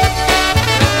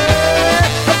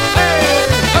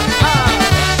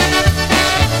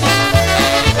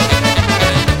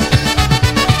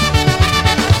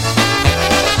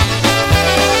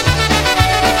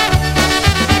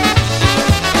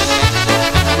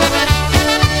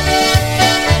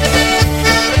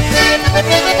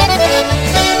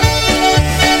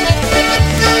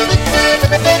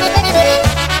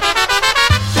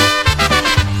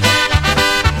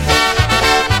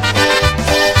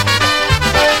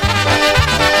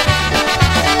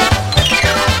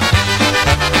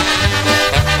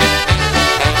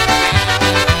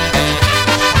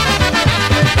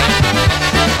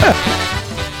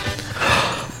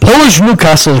 Polish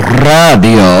Newcastle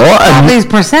Radio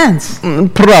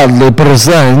proudly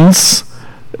presents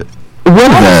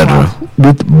Weather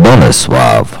with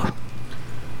Bolesław.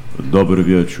 Dobry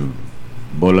wieczór,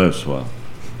 Bolesław.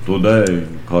 Today,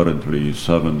 currently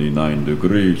 79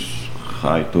 degrees.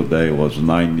 High today was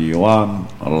 91,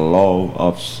 a low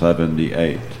of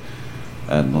 78.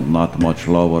 And not much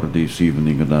lower this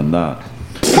evening than that.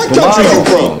 What country you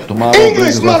from?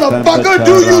 English, motherfucker,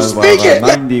 do you speak it?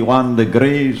 91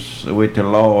 degrees with a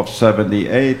low of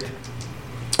 78.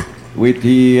 With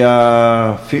the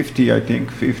 50 or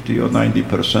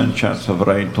 90% chance of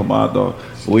rain tomorrow.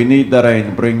 We need the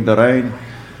rain, bring the rain.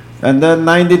 And then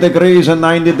 90 degrees and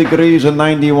 90 degrees and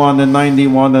 91 and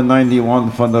 91 and 91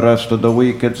 for the rest of the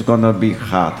week. It's going to be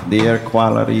hot. The air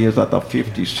quality is at a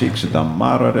 56, the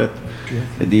moderate.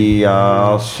 The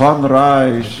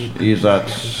sunrise is at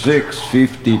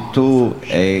 6:52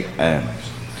 a.m.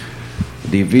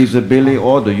 The visibility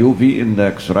or the UV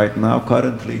index right now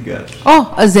currently gets.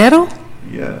 Oh, a zero?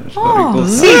 Yes, very good.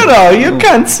 Zero, you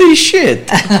can't see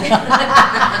shit.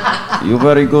 You're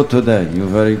very good today. You're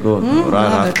very good.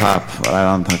 Right on top. Right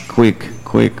on top.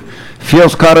 Quick.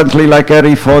 Feels currently like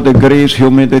 84 degrees.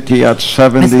 Humidity at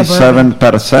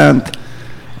 77%.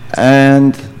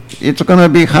 And it's going to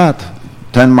be hot.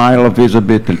 10-mile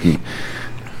visibility.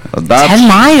 That's 10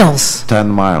 miles? 10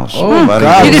 miles. Oh, very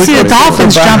God. good. You can see the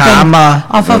dolphins jumping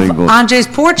off Very of good. Andre's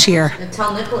porch here.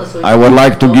 Tell Nicholas I would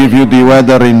like to give you the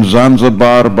weather in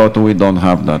Zanzibar, but we don't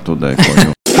have that today for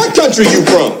you. What country you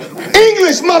from?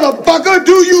 English, motherfucker,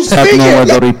 do you Have speak no it?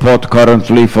 weather report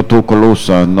currently for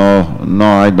Tuscaloosa. No,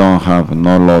 I don't have.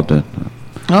 No loaded.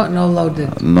 Oh, no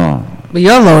loaded. No. But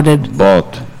you're loaded.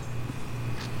 But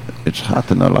it's hot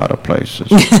in a lot of places.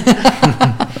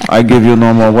 I give you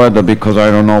no more weather because I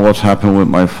don't know what's happened with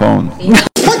my phone.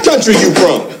 What country you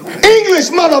from? English,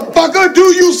 motherfucker,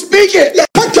 do you speak it?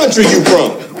 What country you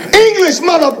from? English,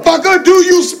 motherfucker, do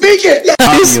you speak it?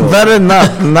 It's better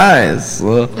not nice.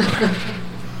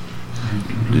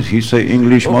 Did he say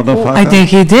English, motherfucker? I think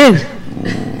he did.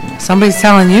 Somebody's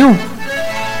telling you.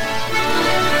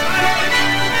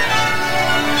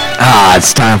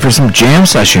 It's time for some jam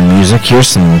session music. Here's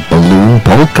some balloon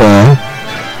polka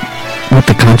with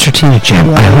the concertina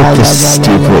jam. I hope this is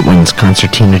Steve Whitman's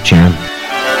concertina jam.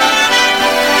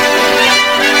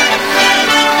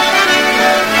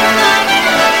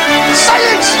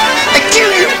 Silence! I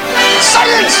kill you!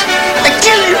 Silence! I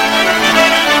kill you!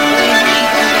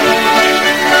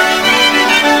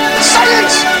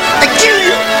 Silence! I kill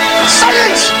you!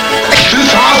 Silence!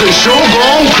 This house is so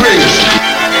gone crazy.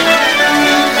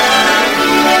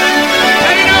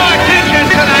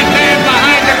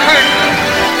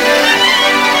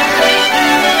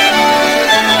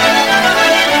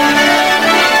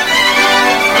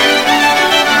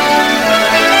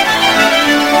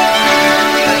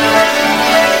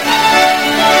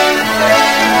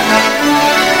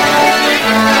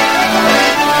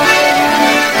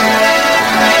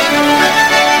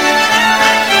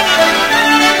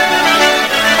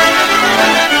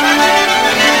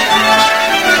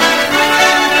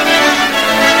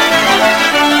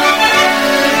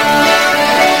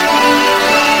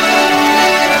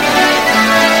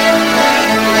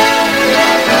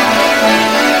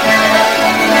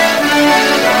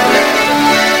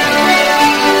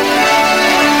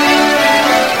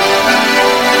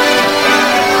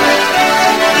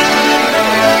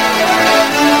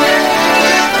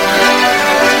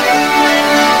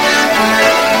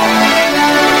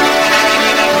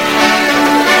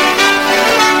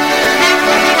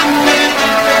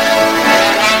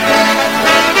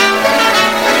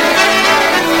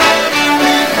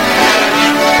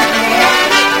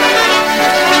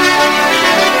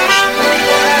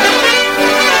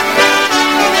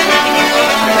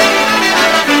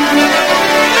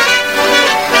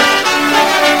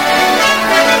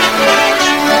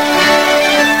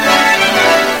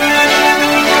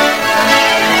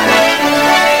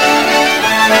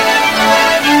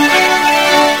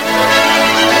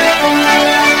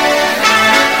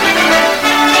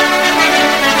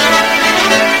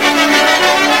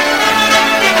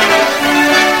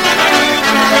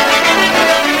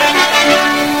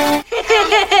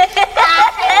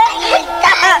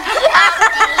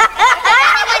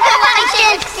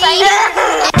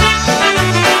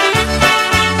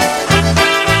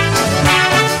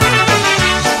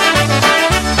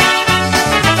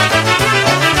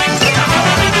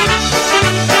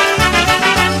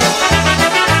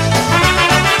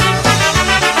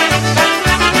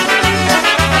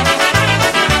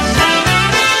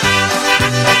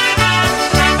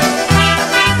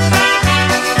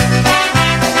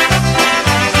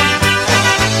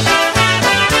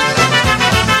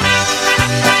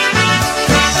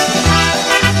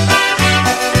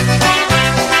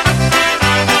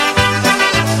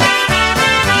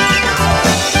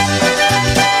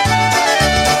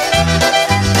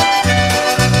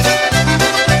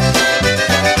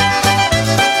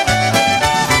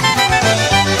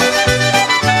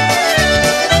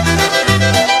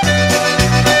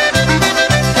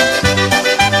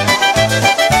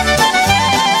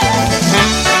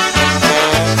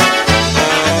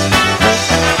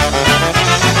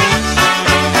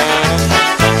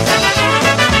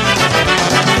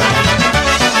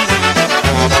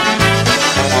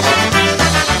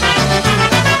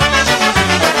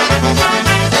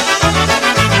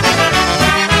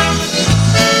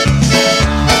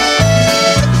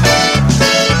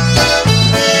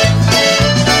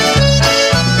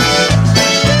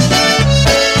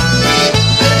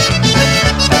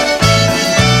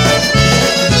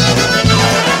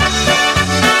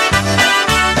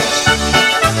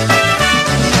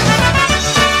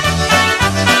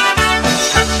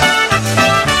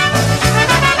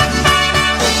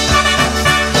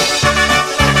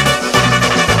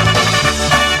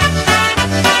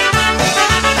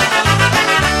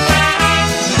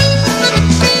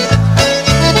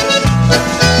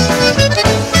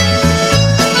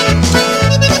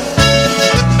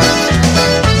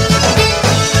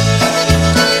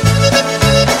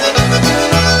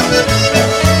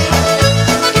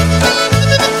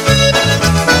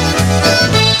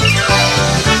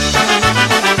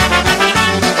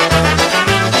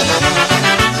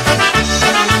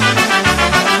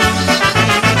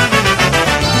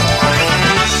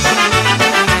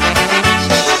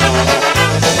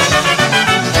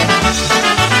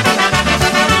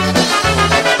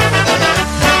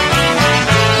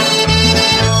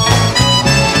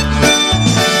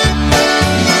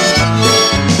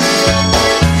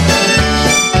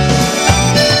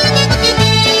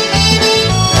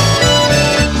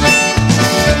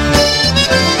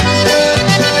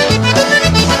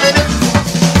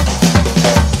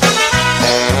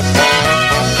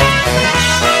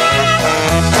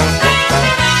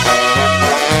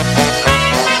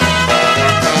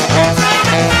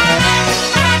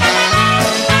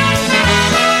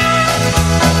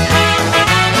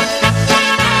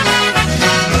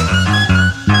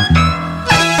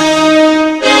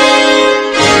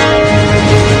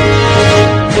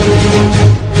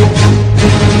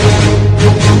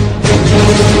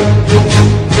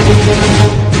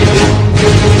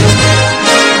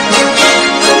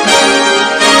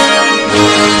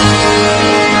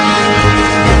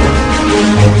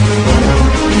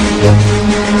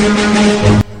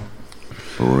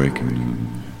 Breaking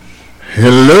news.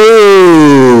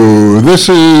 Hello, this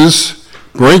is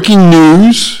breaking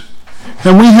news,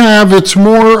 and it's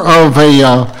more of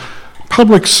a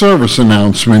public service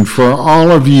announcement for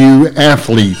all of you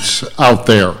athletes out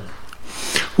there.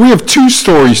 We have two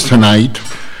stories tonight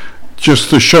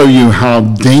just to show you how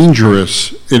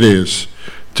dangerous it is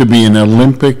to be an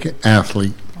Olympic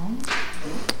athlete.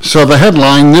 So the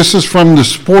headline, this is from the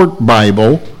Sport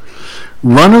Bible.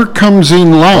 Runner comes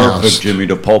in last. Perfect, Jimmy.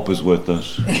 The Pope is with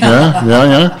us.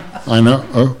 Yeah. I know.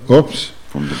 Oh, oops.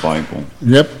 From the Bible.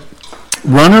 Yep.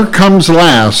 Runner comes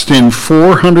last in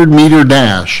 400-meter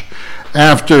dash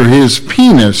after his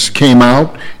penis came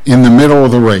out in the middle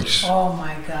of the race. Oh,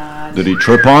 my God. Did he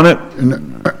trip on it?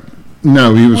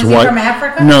 No, he was white. Was he from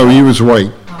Africa? No, he was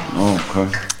white. Oh, okay.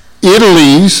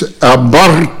 Italy's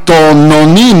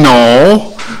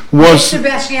Bartolomeo was...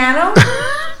 Sebastiano?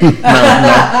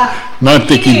 Not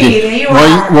Dickie D.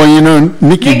 Well,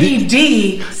 Nicky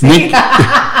D.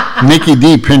 Nicky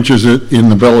D pinches it in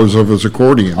the bellows of his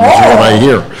accordion, that's what I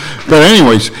hear. But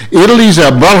anyways, Italy's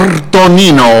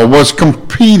Bartolomeo was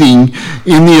competing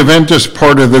in the event as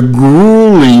part of the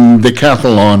grueling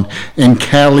decathlon in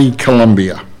Cali,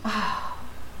 Colombia.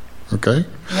 Okay?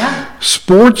 Yeah.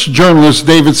 Sports journalist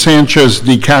David Sanchez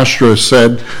de Castro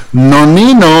said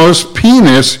Nonino's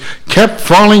penis kept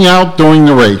falling out during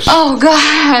the race. Oh,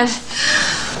 God.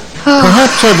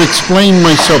 Perhaps I've explained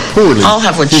myself poorly. I'll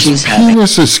have what she's having. His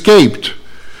penis escaped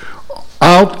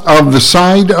out of the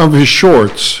side of his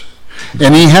shorts,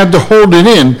 and he had to hold it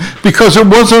in because it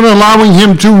wasn't allowing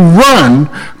him to run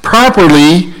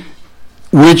properly,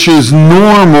 which is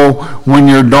normal when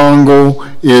your dongle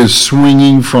is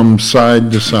swinging from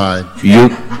side to side. You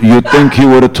think he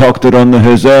would have tucked it under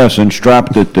his ass and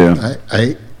strapped it there?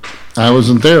 I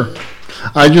wasn't there.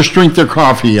 I just drink their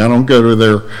coffee. I don't go to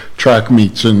their track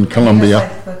meets in Colombia.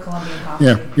 Like the Colombian coffee.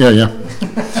 Yeah.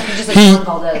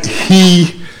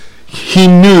 He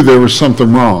knew there was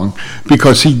something wrong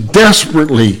because he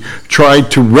desperately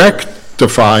tried to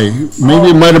rectify, maybe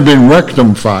it might have been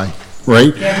rectify,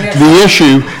 right? The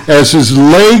issue as his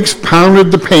legs pounded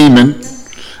the pavement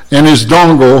and his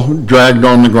dongle dragged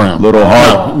on the ground. Little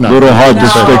hard to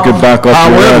stick it back up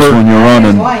your ass when you're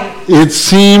running. It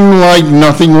seemed like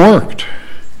nothing worked.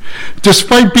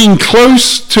 Despite being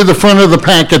close to the front of the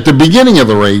pack at the beginning of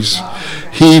the race,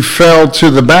 he fell to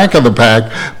the back of the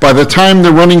pack by the time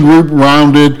the running group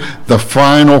rounded the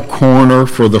final corner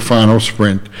for the final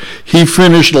sprint. He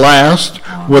finished last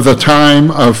with a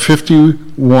time of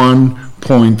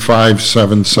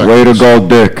 51.57 seconds. Way to go,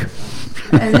 Dick.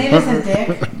 His name isn't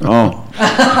Dick. Oh.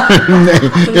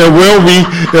 It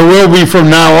will be from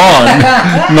now on.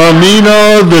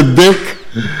 Nonino the Dick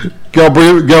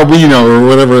Galbino or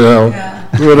whatever the hell.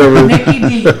 Whatever. Nicky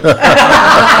D.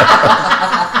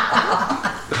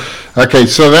 Okay,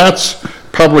 so that's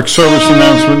public service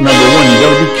announcement number one. You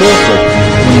got to be careful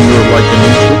when you're like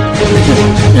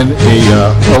an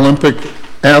Olympic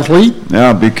athlete.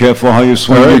 Yeah, be careful how you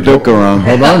swing your dick around.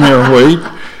 Hold on here, wait.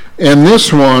 And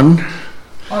this one.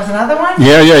 Oh, is another one?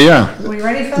 Yeah. Are we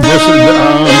ready for this? I'm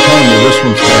telling you, this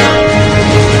one's bad.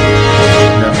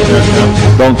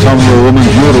 Yeah. Don't tell me a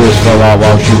woman's uterus fell out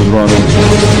while she was running.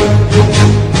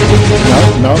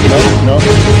 No.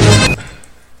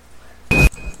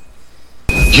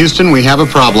 Houston, we have a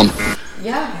problem.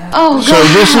 Yeah. Oh, so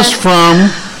this is from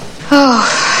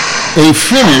a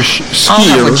Finnish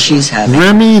skier,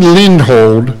 Remi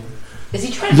Lindholm.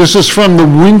 This is from the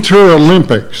Winter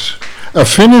Olympics. A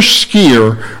Finnish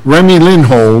skier, Remi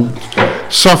Lindholm,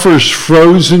 suffers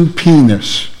frozen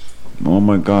penis. Oh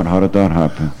my God, how did that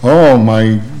happen? Oh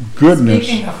my goodness.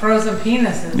 Speaking of frozen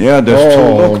penises. Yeah, there's two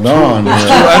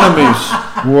enemies.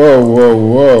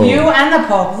 Whoa. You and the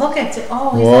Pope. Look at it.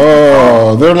 Oh, he's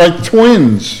whoa, they're like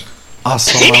twins.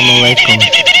 Assalamu alaikum.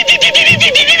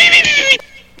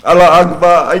 Allah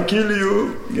Akbar, I kill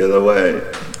you. Get away.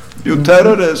 You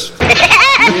terrorist. Yes,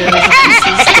 this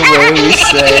is the way we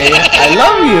say, I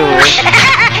love you.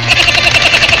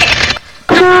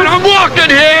 God, I'm walking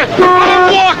here.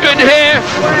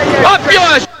 Up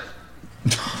yours.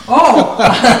 Oh.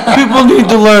 People need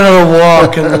to learn how to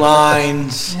walk in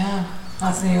lines. Yeah,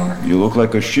 that's New York. You look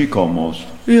like a sheik almost.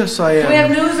 Yes, I am. Do we have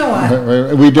news or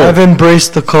what? We do. I've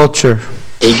embraced the culture.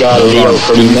 He got a little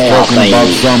female thing.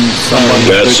 That's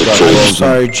the truth.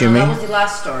 Sorry, Jimmy. That was the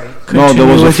last story. No, there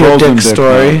was a with your frozen dick dick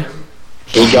story.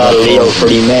 He got a little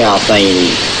female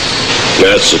thing.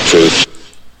 That's the truth.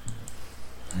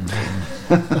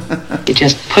 You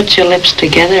just put your lips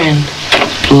together and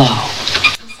blow.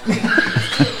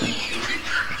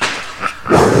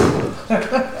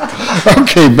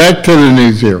 Okay, back to the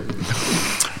news here.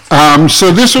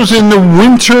 So this was in the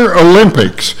Winter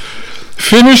Olympics.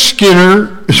 Finnish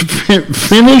skier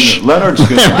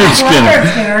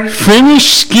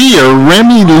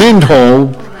Remy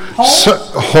Lindholm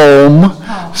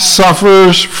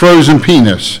suffers frozen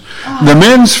penis. The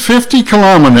men's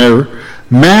 50-kilometer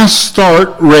mass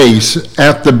start race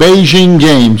at the Beijing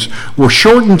Games was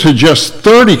shortened to just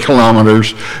 30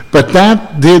 kilometers, but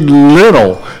that did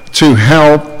little to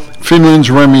help Finland's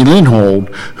Remy Lindholm,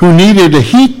 who needed a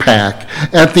heat pack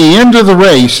at the end of the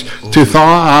race to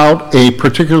thaw out a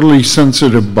particularly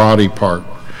sensitive body part.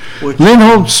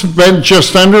 Lindholm spent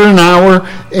just under an hour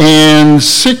and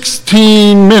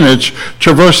 16 minutes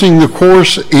traversing the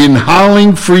course in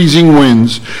howling, freezing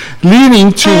winds,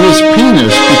 leading to his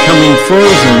penis becoming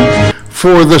frozen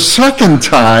for the second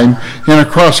time in a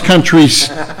cross-country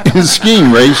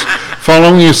skiing race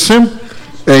following a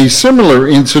similar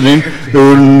incident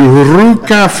in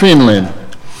Ruka, Finland.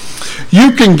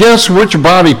 You can guess which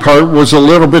body part was a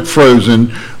little bit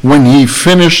frozen when he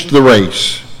finished the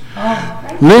race.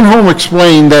 Lindholm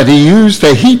explained that he used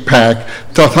a heat pack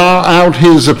to thaw out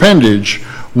his appendage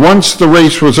once the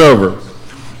race was over.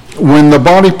 When the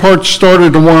body parts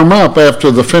started to warm up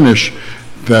after the finish,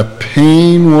 the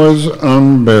pain was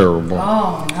unbearable.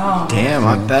 Oh, no. Damn,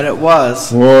 I bet it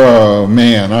was. Whoa,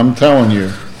 man, I'm telling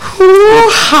you.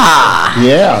 Hoo-ha!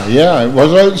 Yeah, it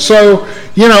was. So,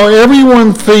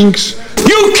 everyone thinks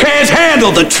you can't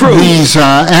handle the truth. These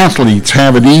athletes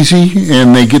have it easy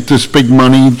and they get this big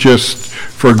money just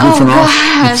for goofing off.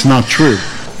 It's not true.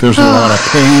 There's a lot of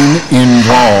pain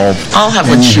involved. I'll have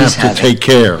and what you she's have to take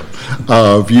care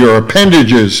of your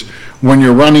appendages when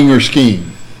you're running or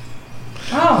skiing.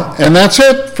 Oh. And that's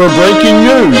it for breaking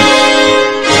news.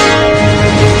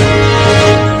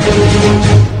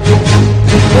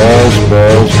 Balls.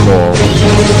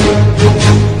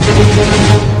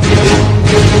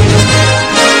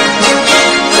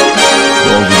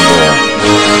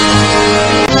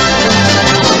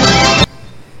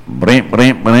 Brimp.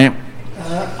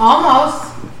 Almost.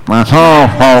 That's all,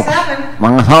 folks.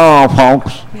 That's all,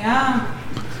 folks. Yeah.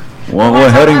 Well, we're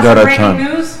heading to that Breaking time.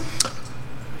 news?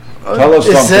 Tell us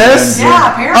Is something. this?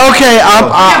 Yeah, apparently. Okay,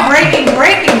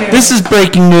 breaking news. This is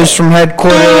breaking news from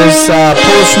headquarters,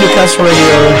 Polish Newcastle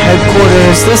Radio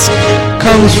headquarters. This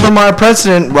comes from our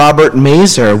president, Robert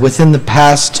Mazer. Within the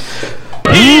past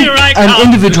week, an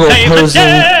individual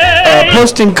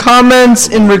posting comments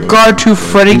in regard to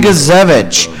Freddie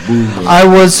Gazevich. I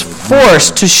was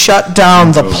forced to shut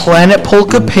down the Planet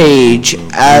Polka page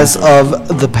as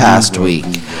of the past week.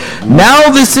 Now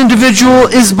this individual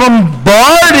is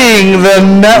bombarding the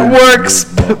network's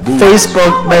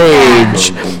Facebook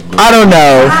page. I don't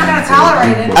know. I'm not going to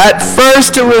tolerate it. At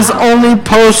first it was only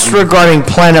posts regarding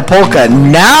Planet Polka.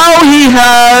 Now he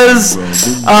has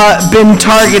been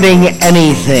targeting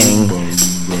anything.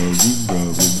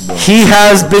 He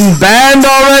has been banned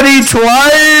already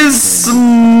twice,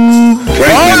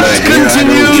 but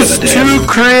continues to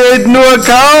create new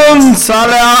accounts.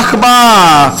 Allah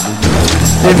Akbar.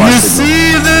 If you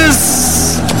see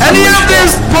any of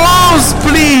these posts,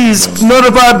 please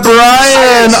notify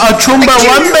Brian, Achumba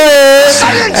Wambe,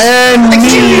 and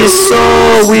me so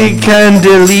we can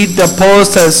delete the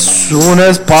post as soon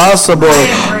as possible.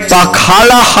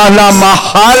 Bakala hala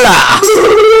mahala.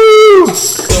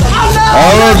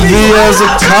 All of these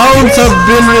accounts have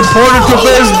been reported to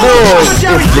Facebook.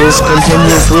 If this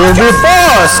continues, we will be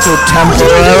forced to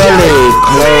temporarily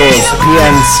close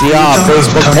PNCR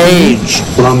Facebook page.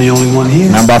 Well, I'm the only one here.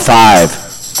 Number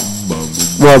 5.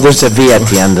 Well, there's a V at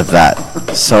the end of that,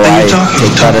 so I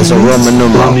take that as a Roman Well,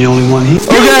 numeral. I'm the only one here.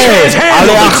 Okay,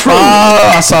 Ali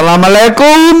Akbar, Assalamu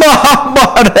alaikum.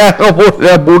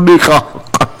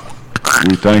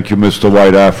 We thank you, Mr.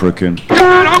 White African.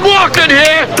 I'm walking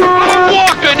here.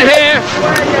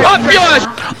 Up yours.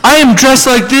 I am dressed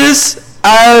like this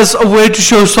as a way to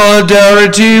show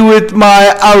solidarity with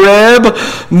my Arab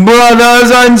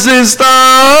brothers and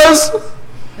sisters.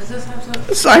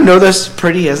 I know this is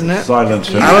pretty, isn't it? Silence.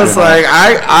 I was like,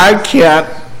 I can't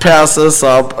pass this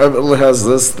up. It has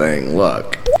this thing.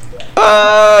 Look.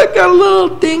 I got a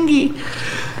little dingy.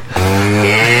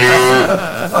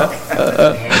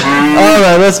 All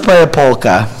right, let's play a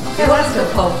polka. Okay, what's the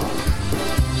polka?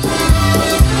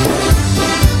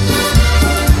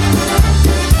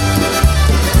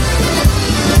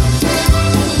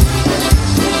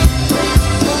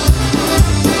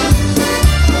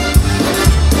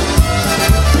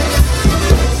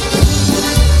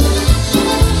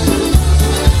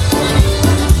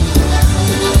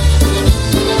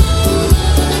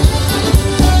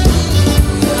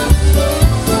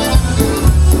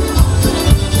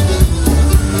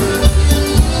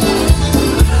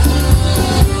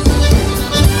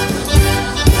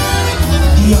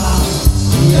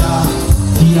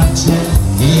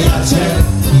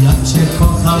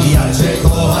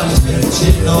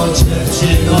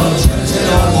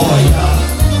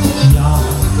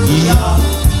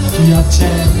 Jacie,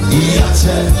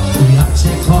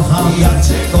 kocham, dziewczyno moja. Ja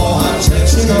cię kocham,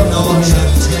 dziewczyno moja.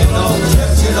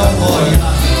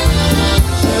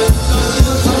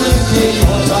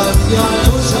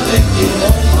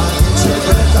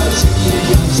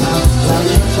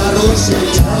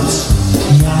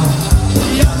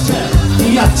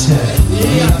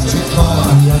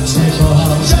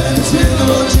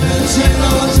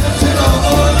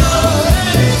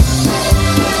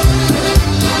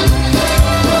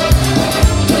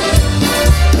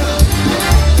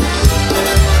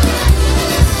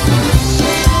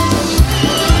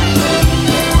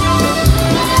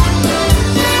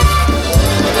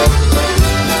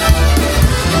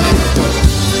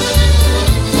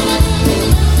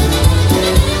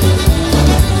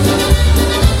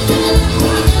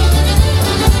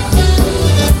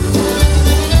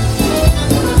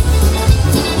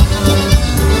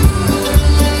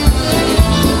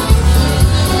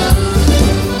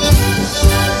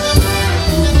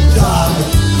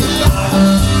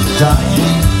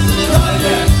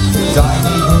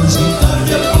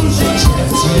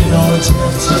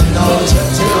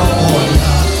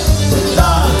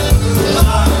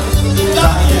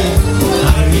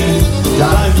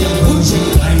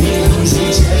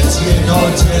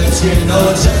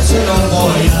 Dziewczyno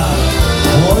moja,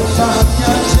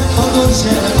 ostatnia cię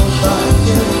podusie,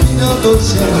 ostatnie wino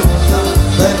dusie,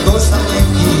 tego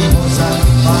samego moza,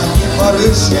 panie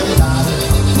Borysie,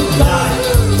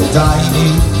 daj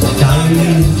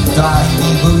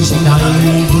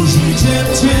mi buzi,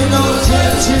 dziewczyno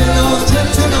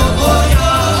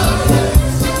moja.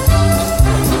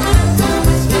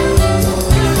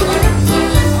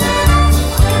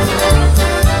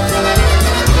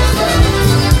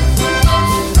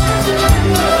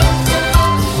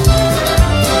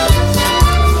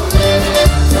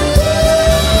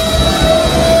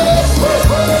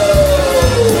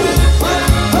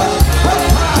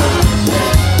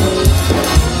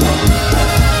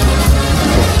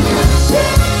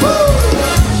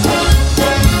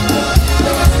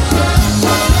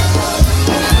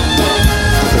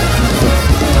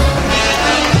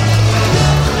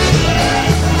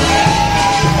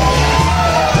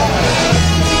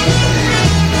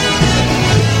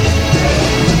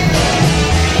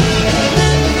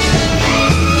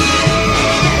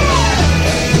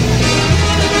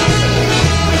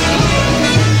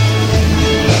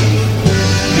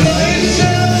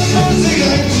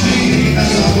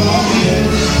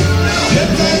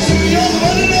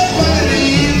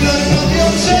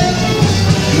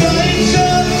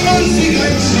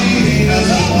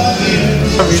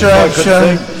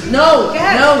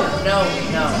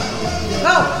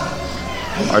 No.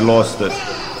 I lost it.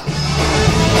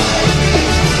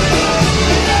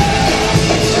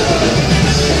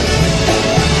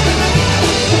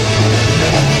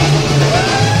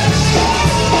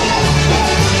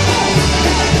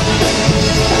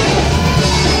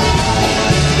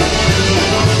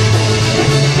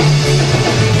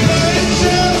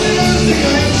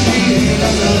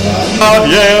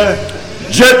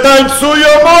 Gdzie tańcują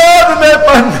ładne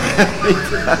panny.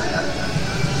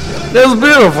 That's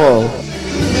beautiful.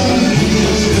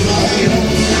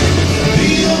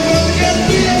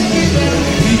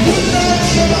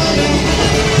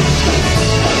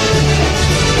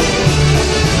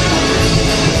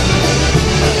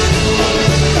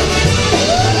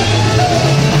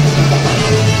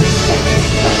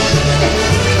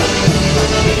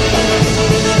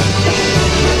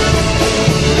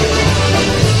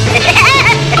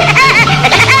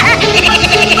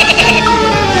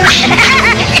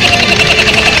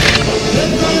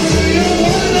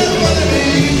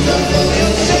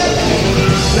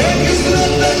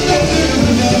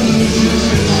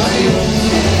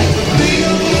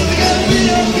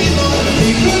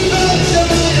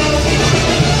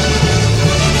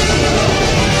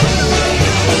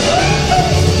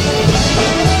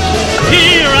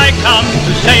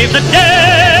 Save the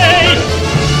day.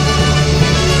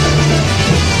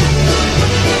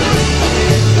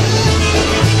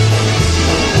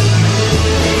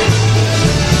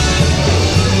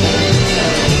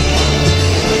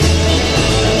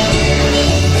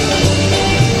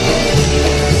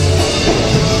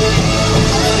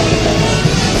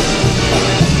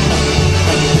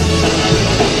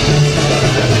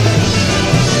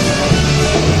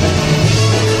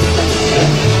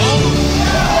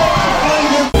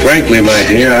 Frankly, my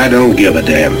dear, I don't give a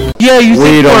damn. Yeah, you think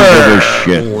We don't we're give a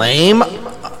shit. lame?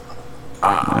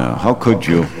 Yeah, how could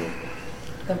you?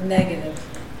 The negative.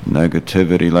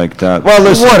 Negativity like that. Well,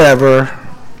 listen. Whatever.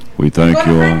 We thank Go to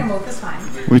you random all. mode, that's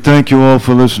fine. We thank you all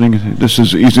for listening. This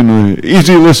is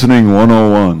Easy Listening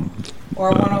 101. Or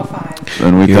 105.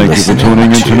 And we thank you for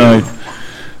tuning in tonight.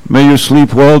 May you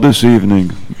sleep well this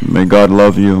evening. May God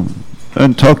love you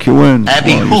and tuck you in while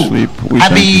you sleep. We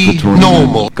thank you for tuning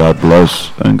in. God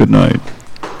bless and good night.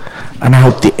 And I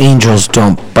hope the angels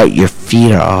don't bite your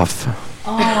feet off.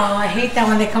 Oh, I hate that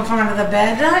when they come from under the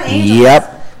bed. Angels. Yep.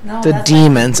 No, the that's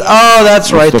demons. Oh,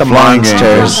 that's right, the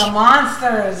monsters. The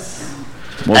monsters.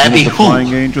 Wasn't it the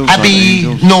flying angels?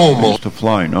 Normal. To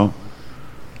fly, no?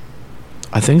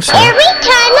 I think so. Every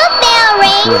time a bell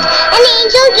rings, an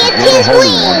angel gets his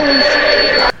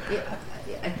wings.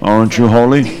 Aren't you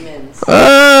holy?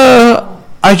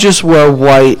 I just wear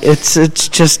white. It's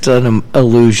just an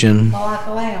illusion.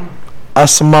 Malakalayam.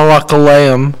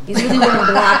 Asmalakalayam. He's really wearing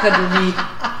black underneath.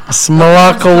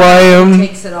 Asmalakalayam.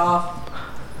 Takes it off.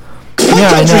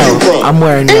 Yeah, I know. I'm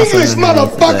wearing nothing English,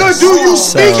 underneath motherfucker, this. do you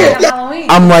speak it?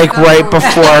 I'm like right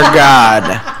before God.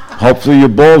 Hopefully your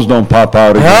balls don't pop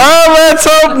out again. Oh, let's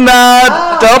hope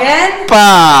not.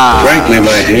 Frankly,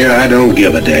 my dear, I don't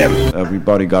give a damn.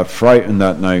 Everybody got frightened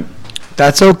that night.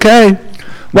 That's okay.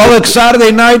 Well, it's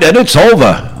Saturday night and it's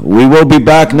over. We will be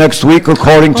back next week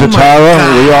according to Tara.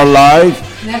 We are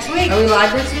live. Next week. Are we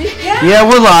live next week? Yeah,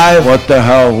 we're live. What the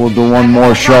hell? We'll do one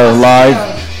more show live.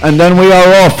 And then we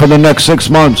are off for the next 6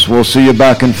 months. We'll see you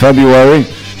back in February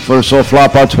for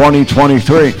Soflapa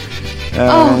 2023.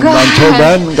 And until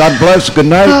then, God bless. Good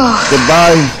night.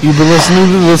 Goodbye. You've been listening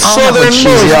to the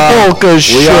Southernmost Polkas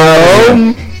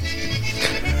Show.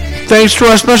 Thanks to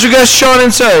our special guest, Sean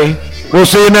and Say. We'll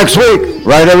see you next week.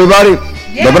 Right, everybody?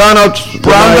 Yeah. Dobranoc.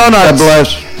 Brown donuts. God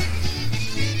bless.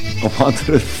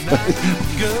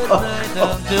 Good night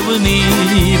until we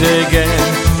meet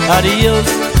again. Adios,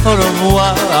 au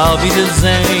revoir, I'll be the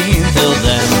same till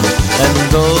then. And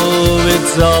though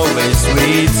it's always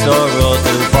sweet sorrow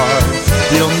to part,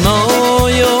 you'll know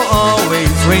you'll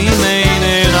always remain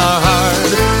in our heart.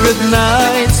 Good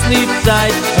night, sleep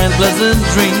tight, and pleasant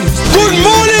dreams. Good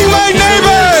morning, my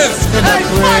neighbors! And I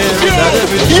pray that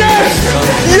every Yes!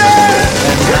 Yes!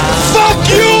 Fuck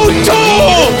you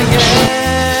too!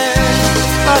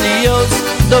 Adios,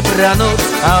 dobranoc,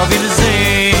 I'll be the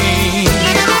same.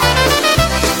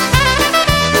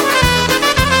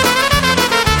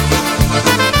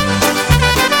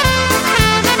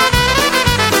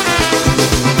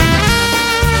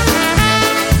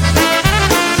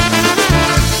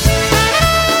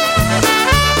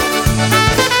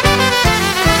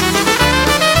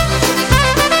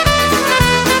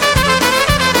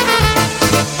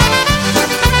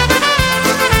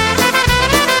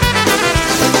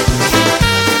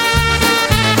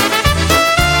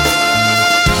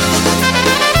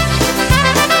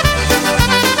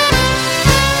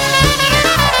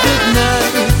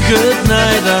 Good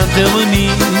night until we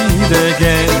meet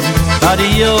again.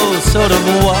 Adios, au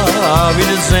revoir, I'll be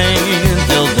the same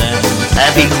till then.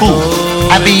 Happy cool.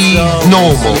 Happy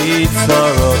normal.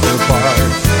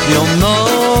 You'll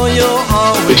know you'll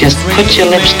always You just put your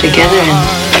lips together and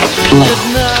blow. Good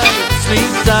night,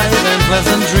 sleep tight and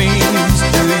pleasant dreams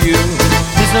to you.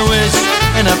 It's a wish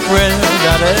and a prayer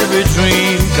that every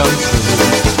dream comes true.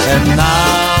 And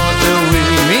now till we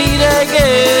meet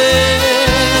again.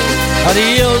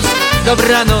 Adios,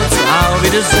 dobranoc, I'll be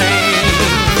the same.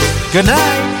 Good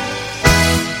night.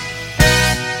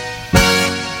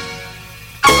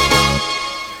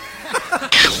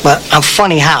 Well, I'm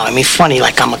funny how? I mean, funny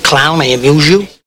like I'm a clown, I amuse you?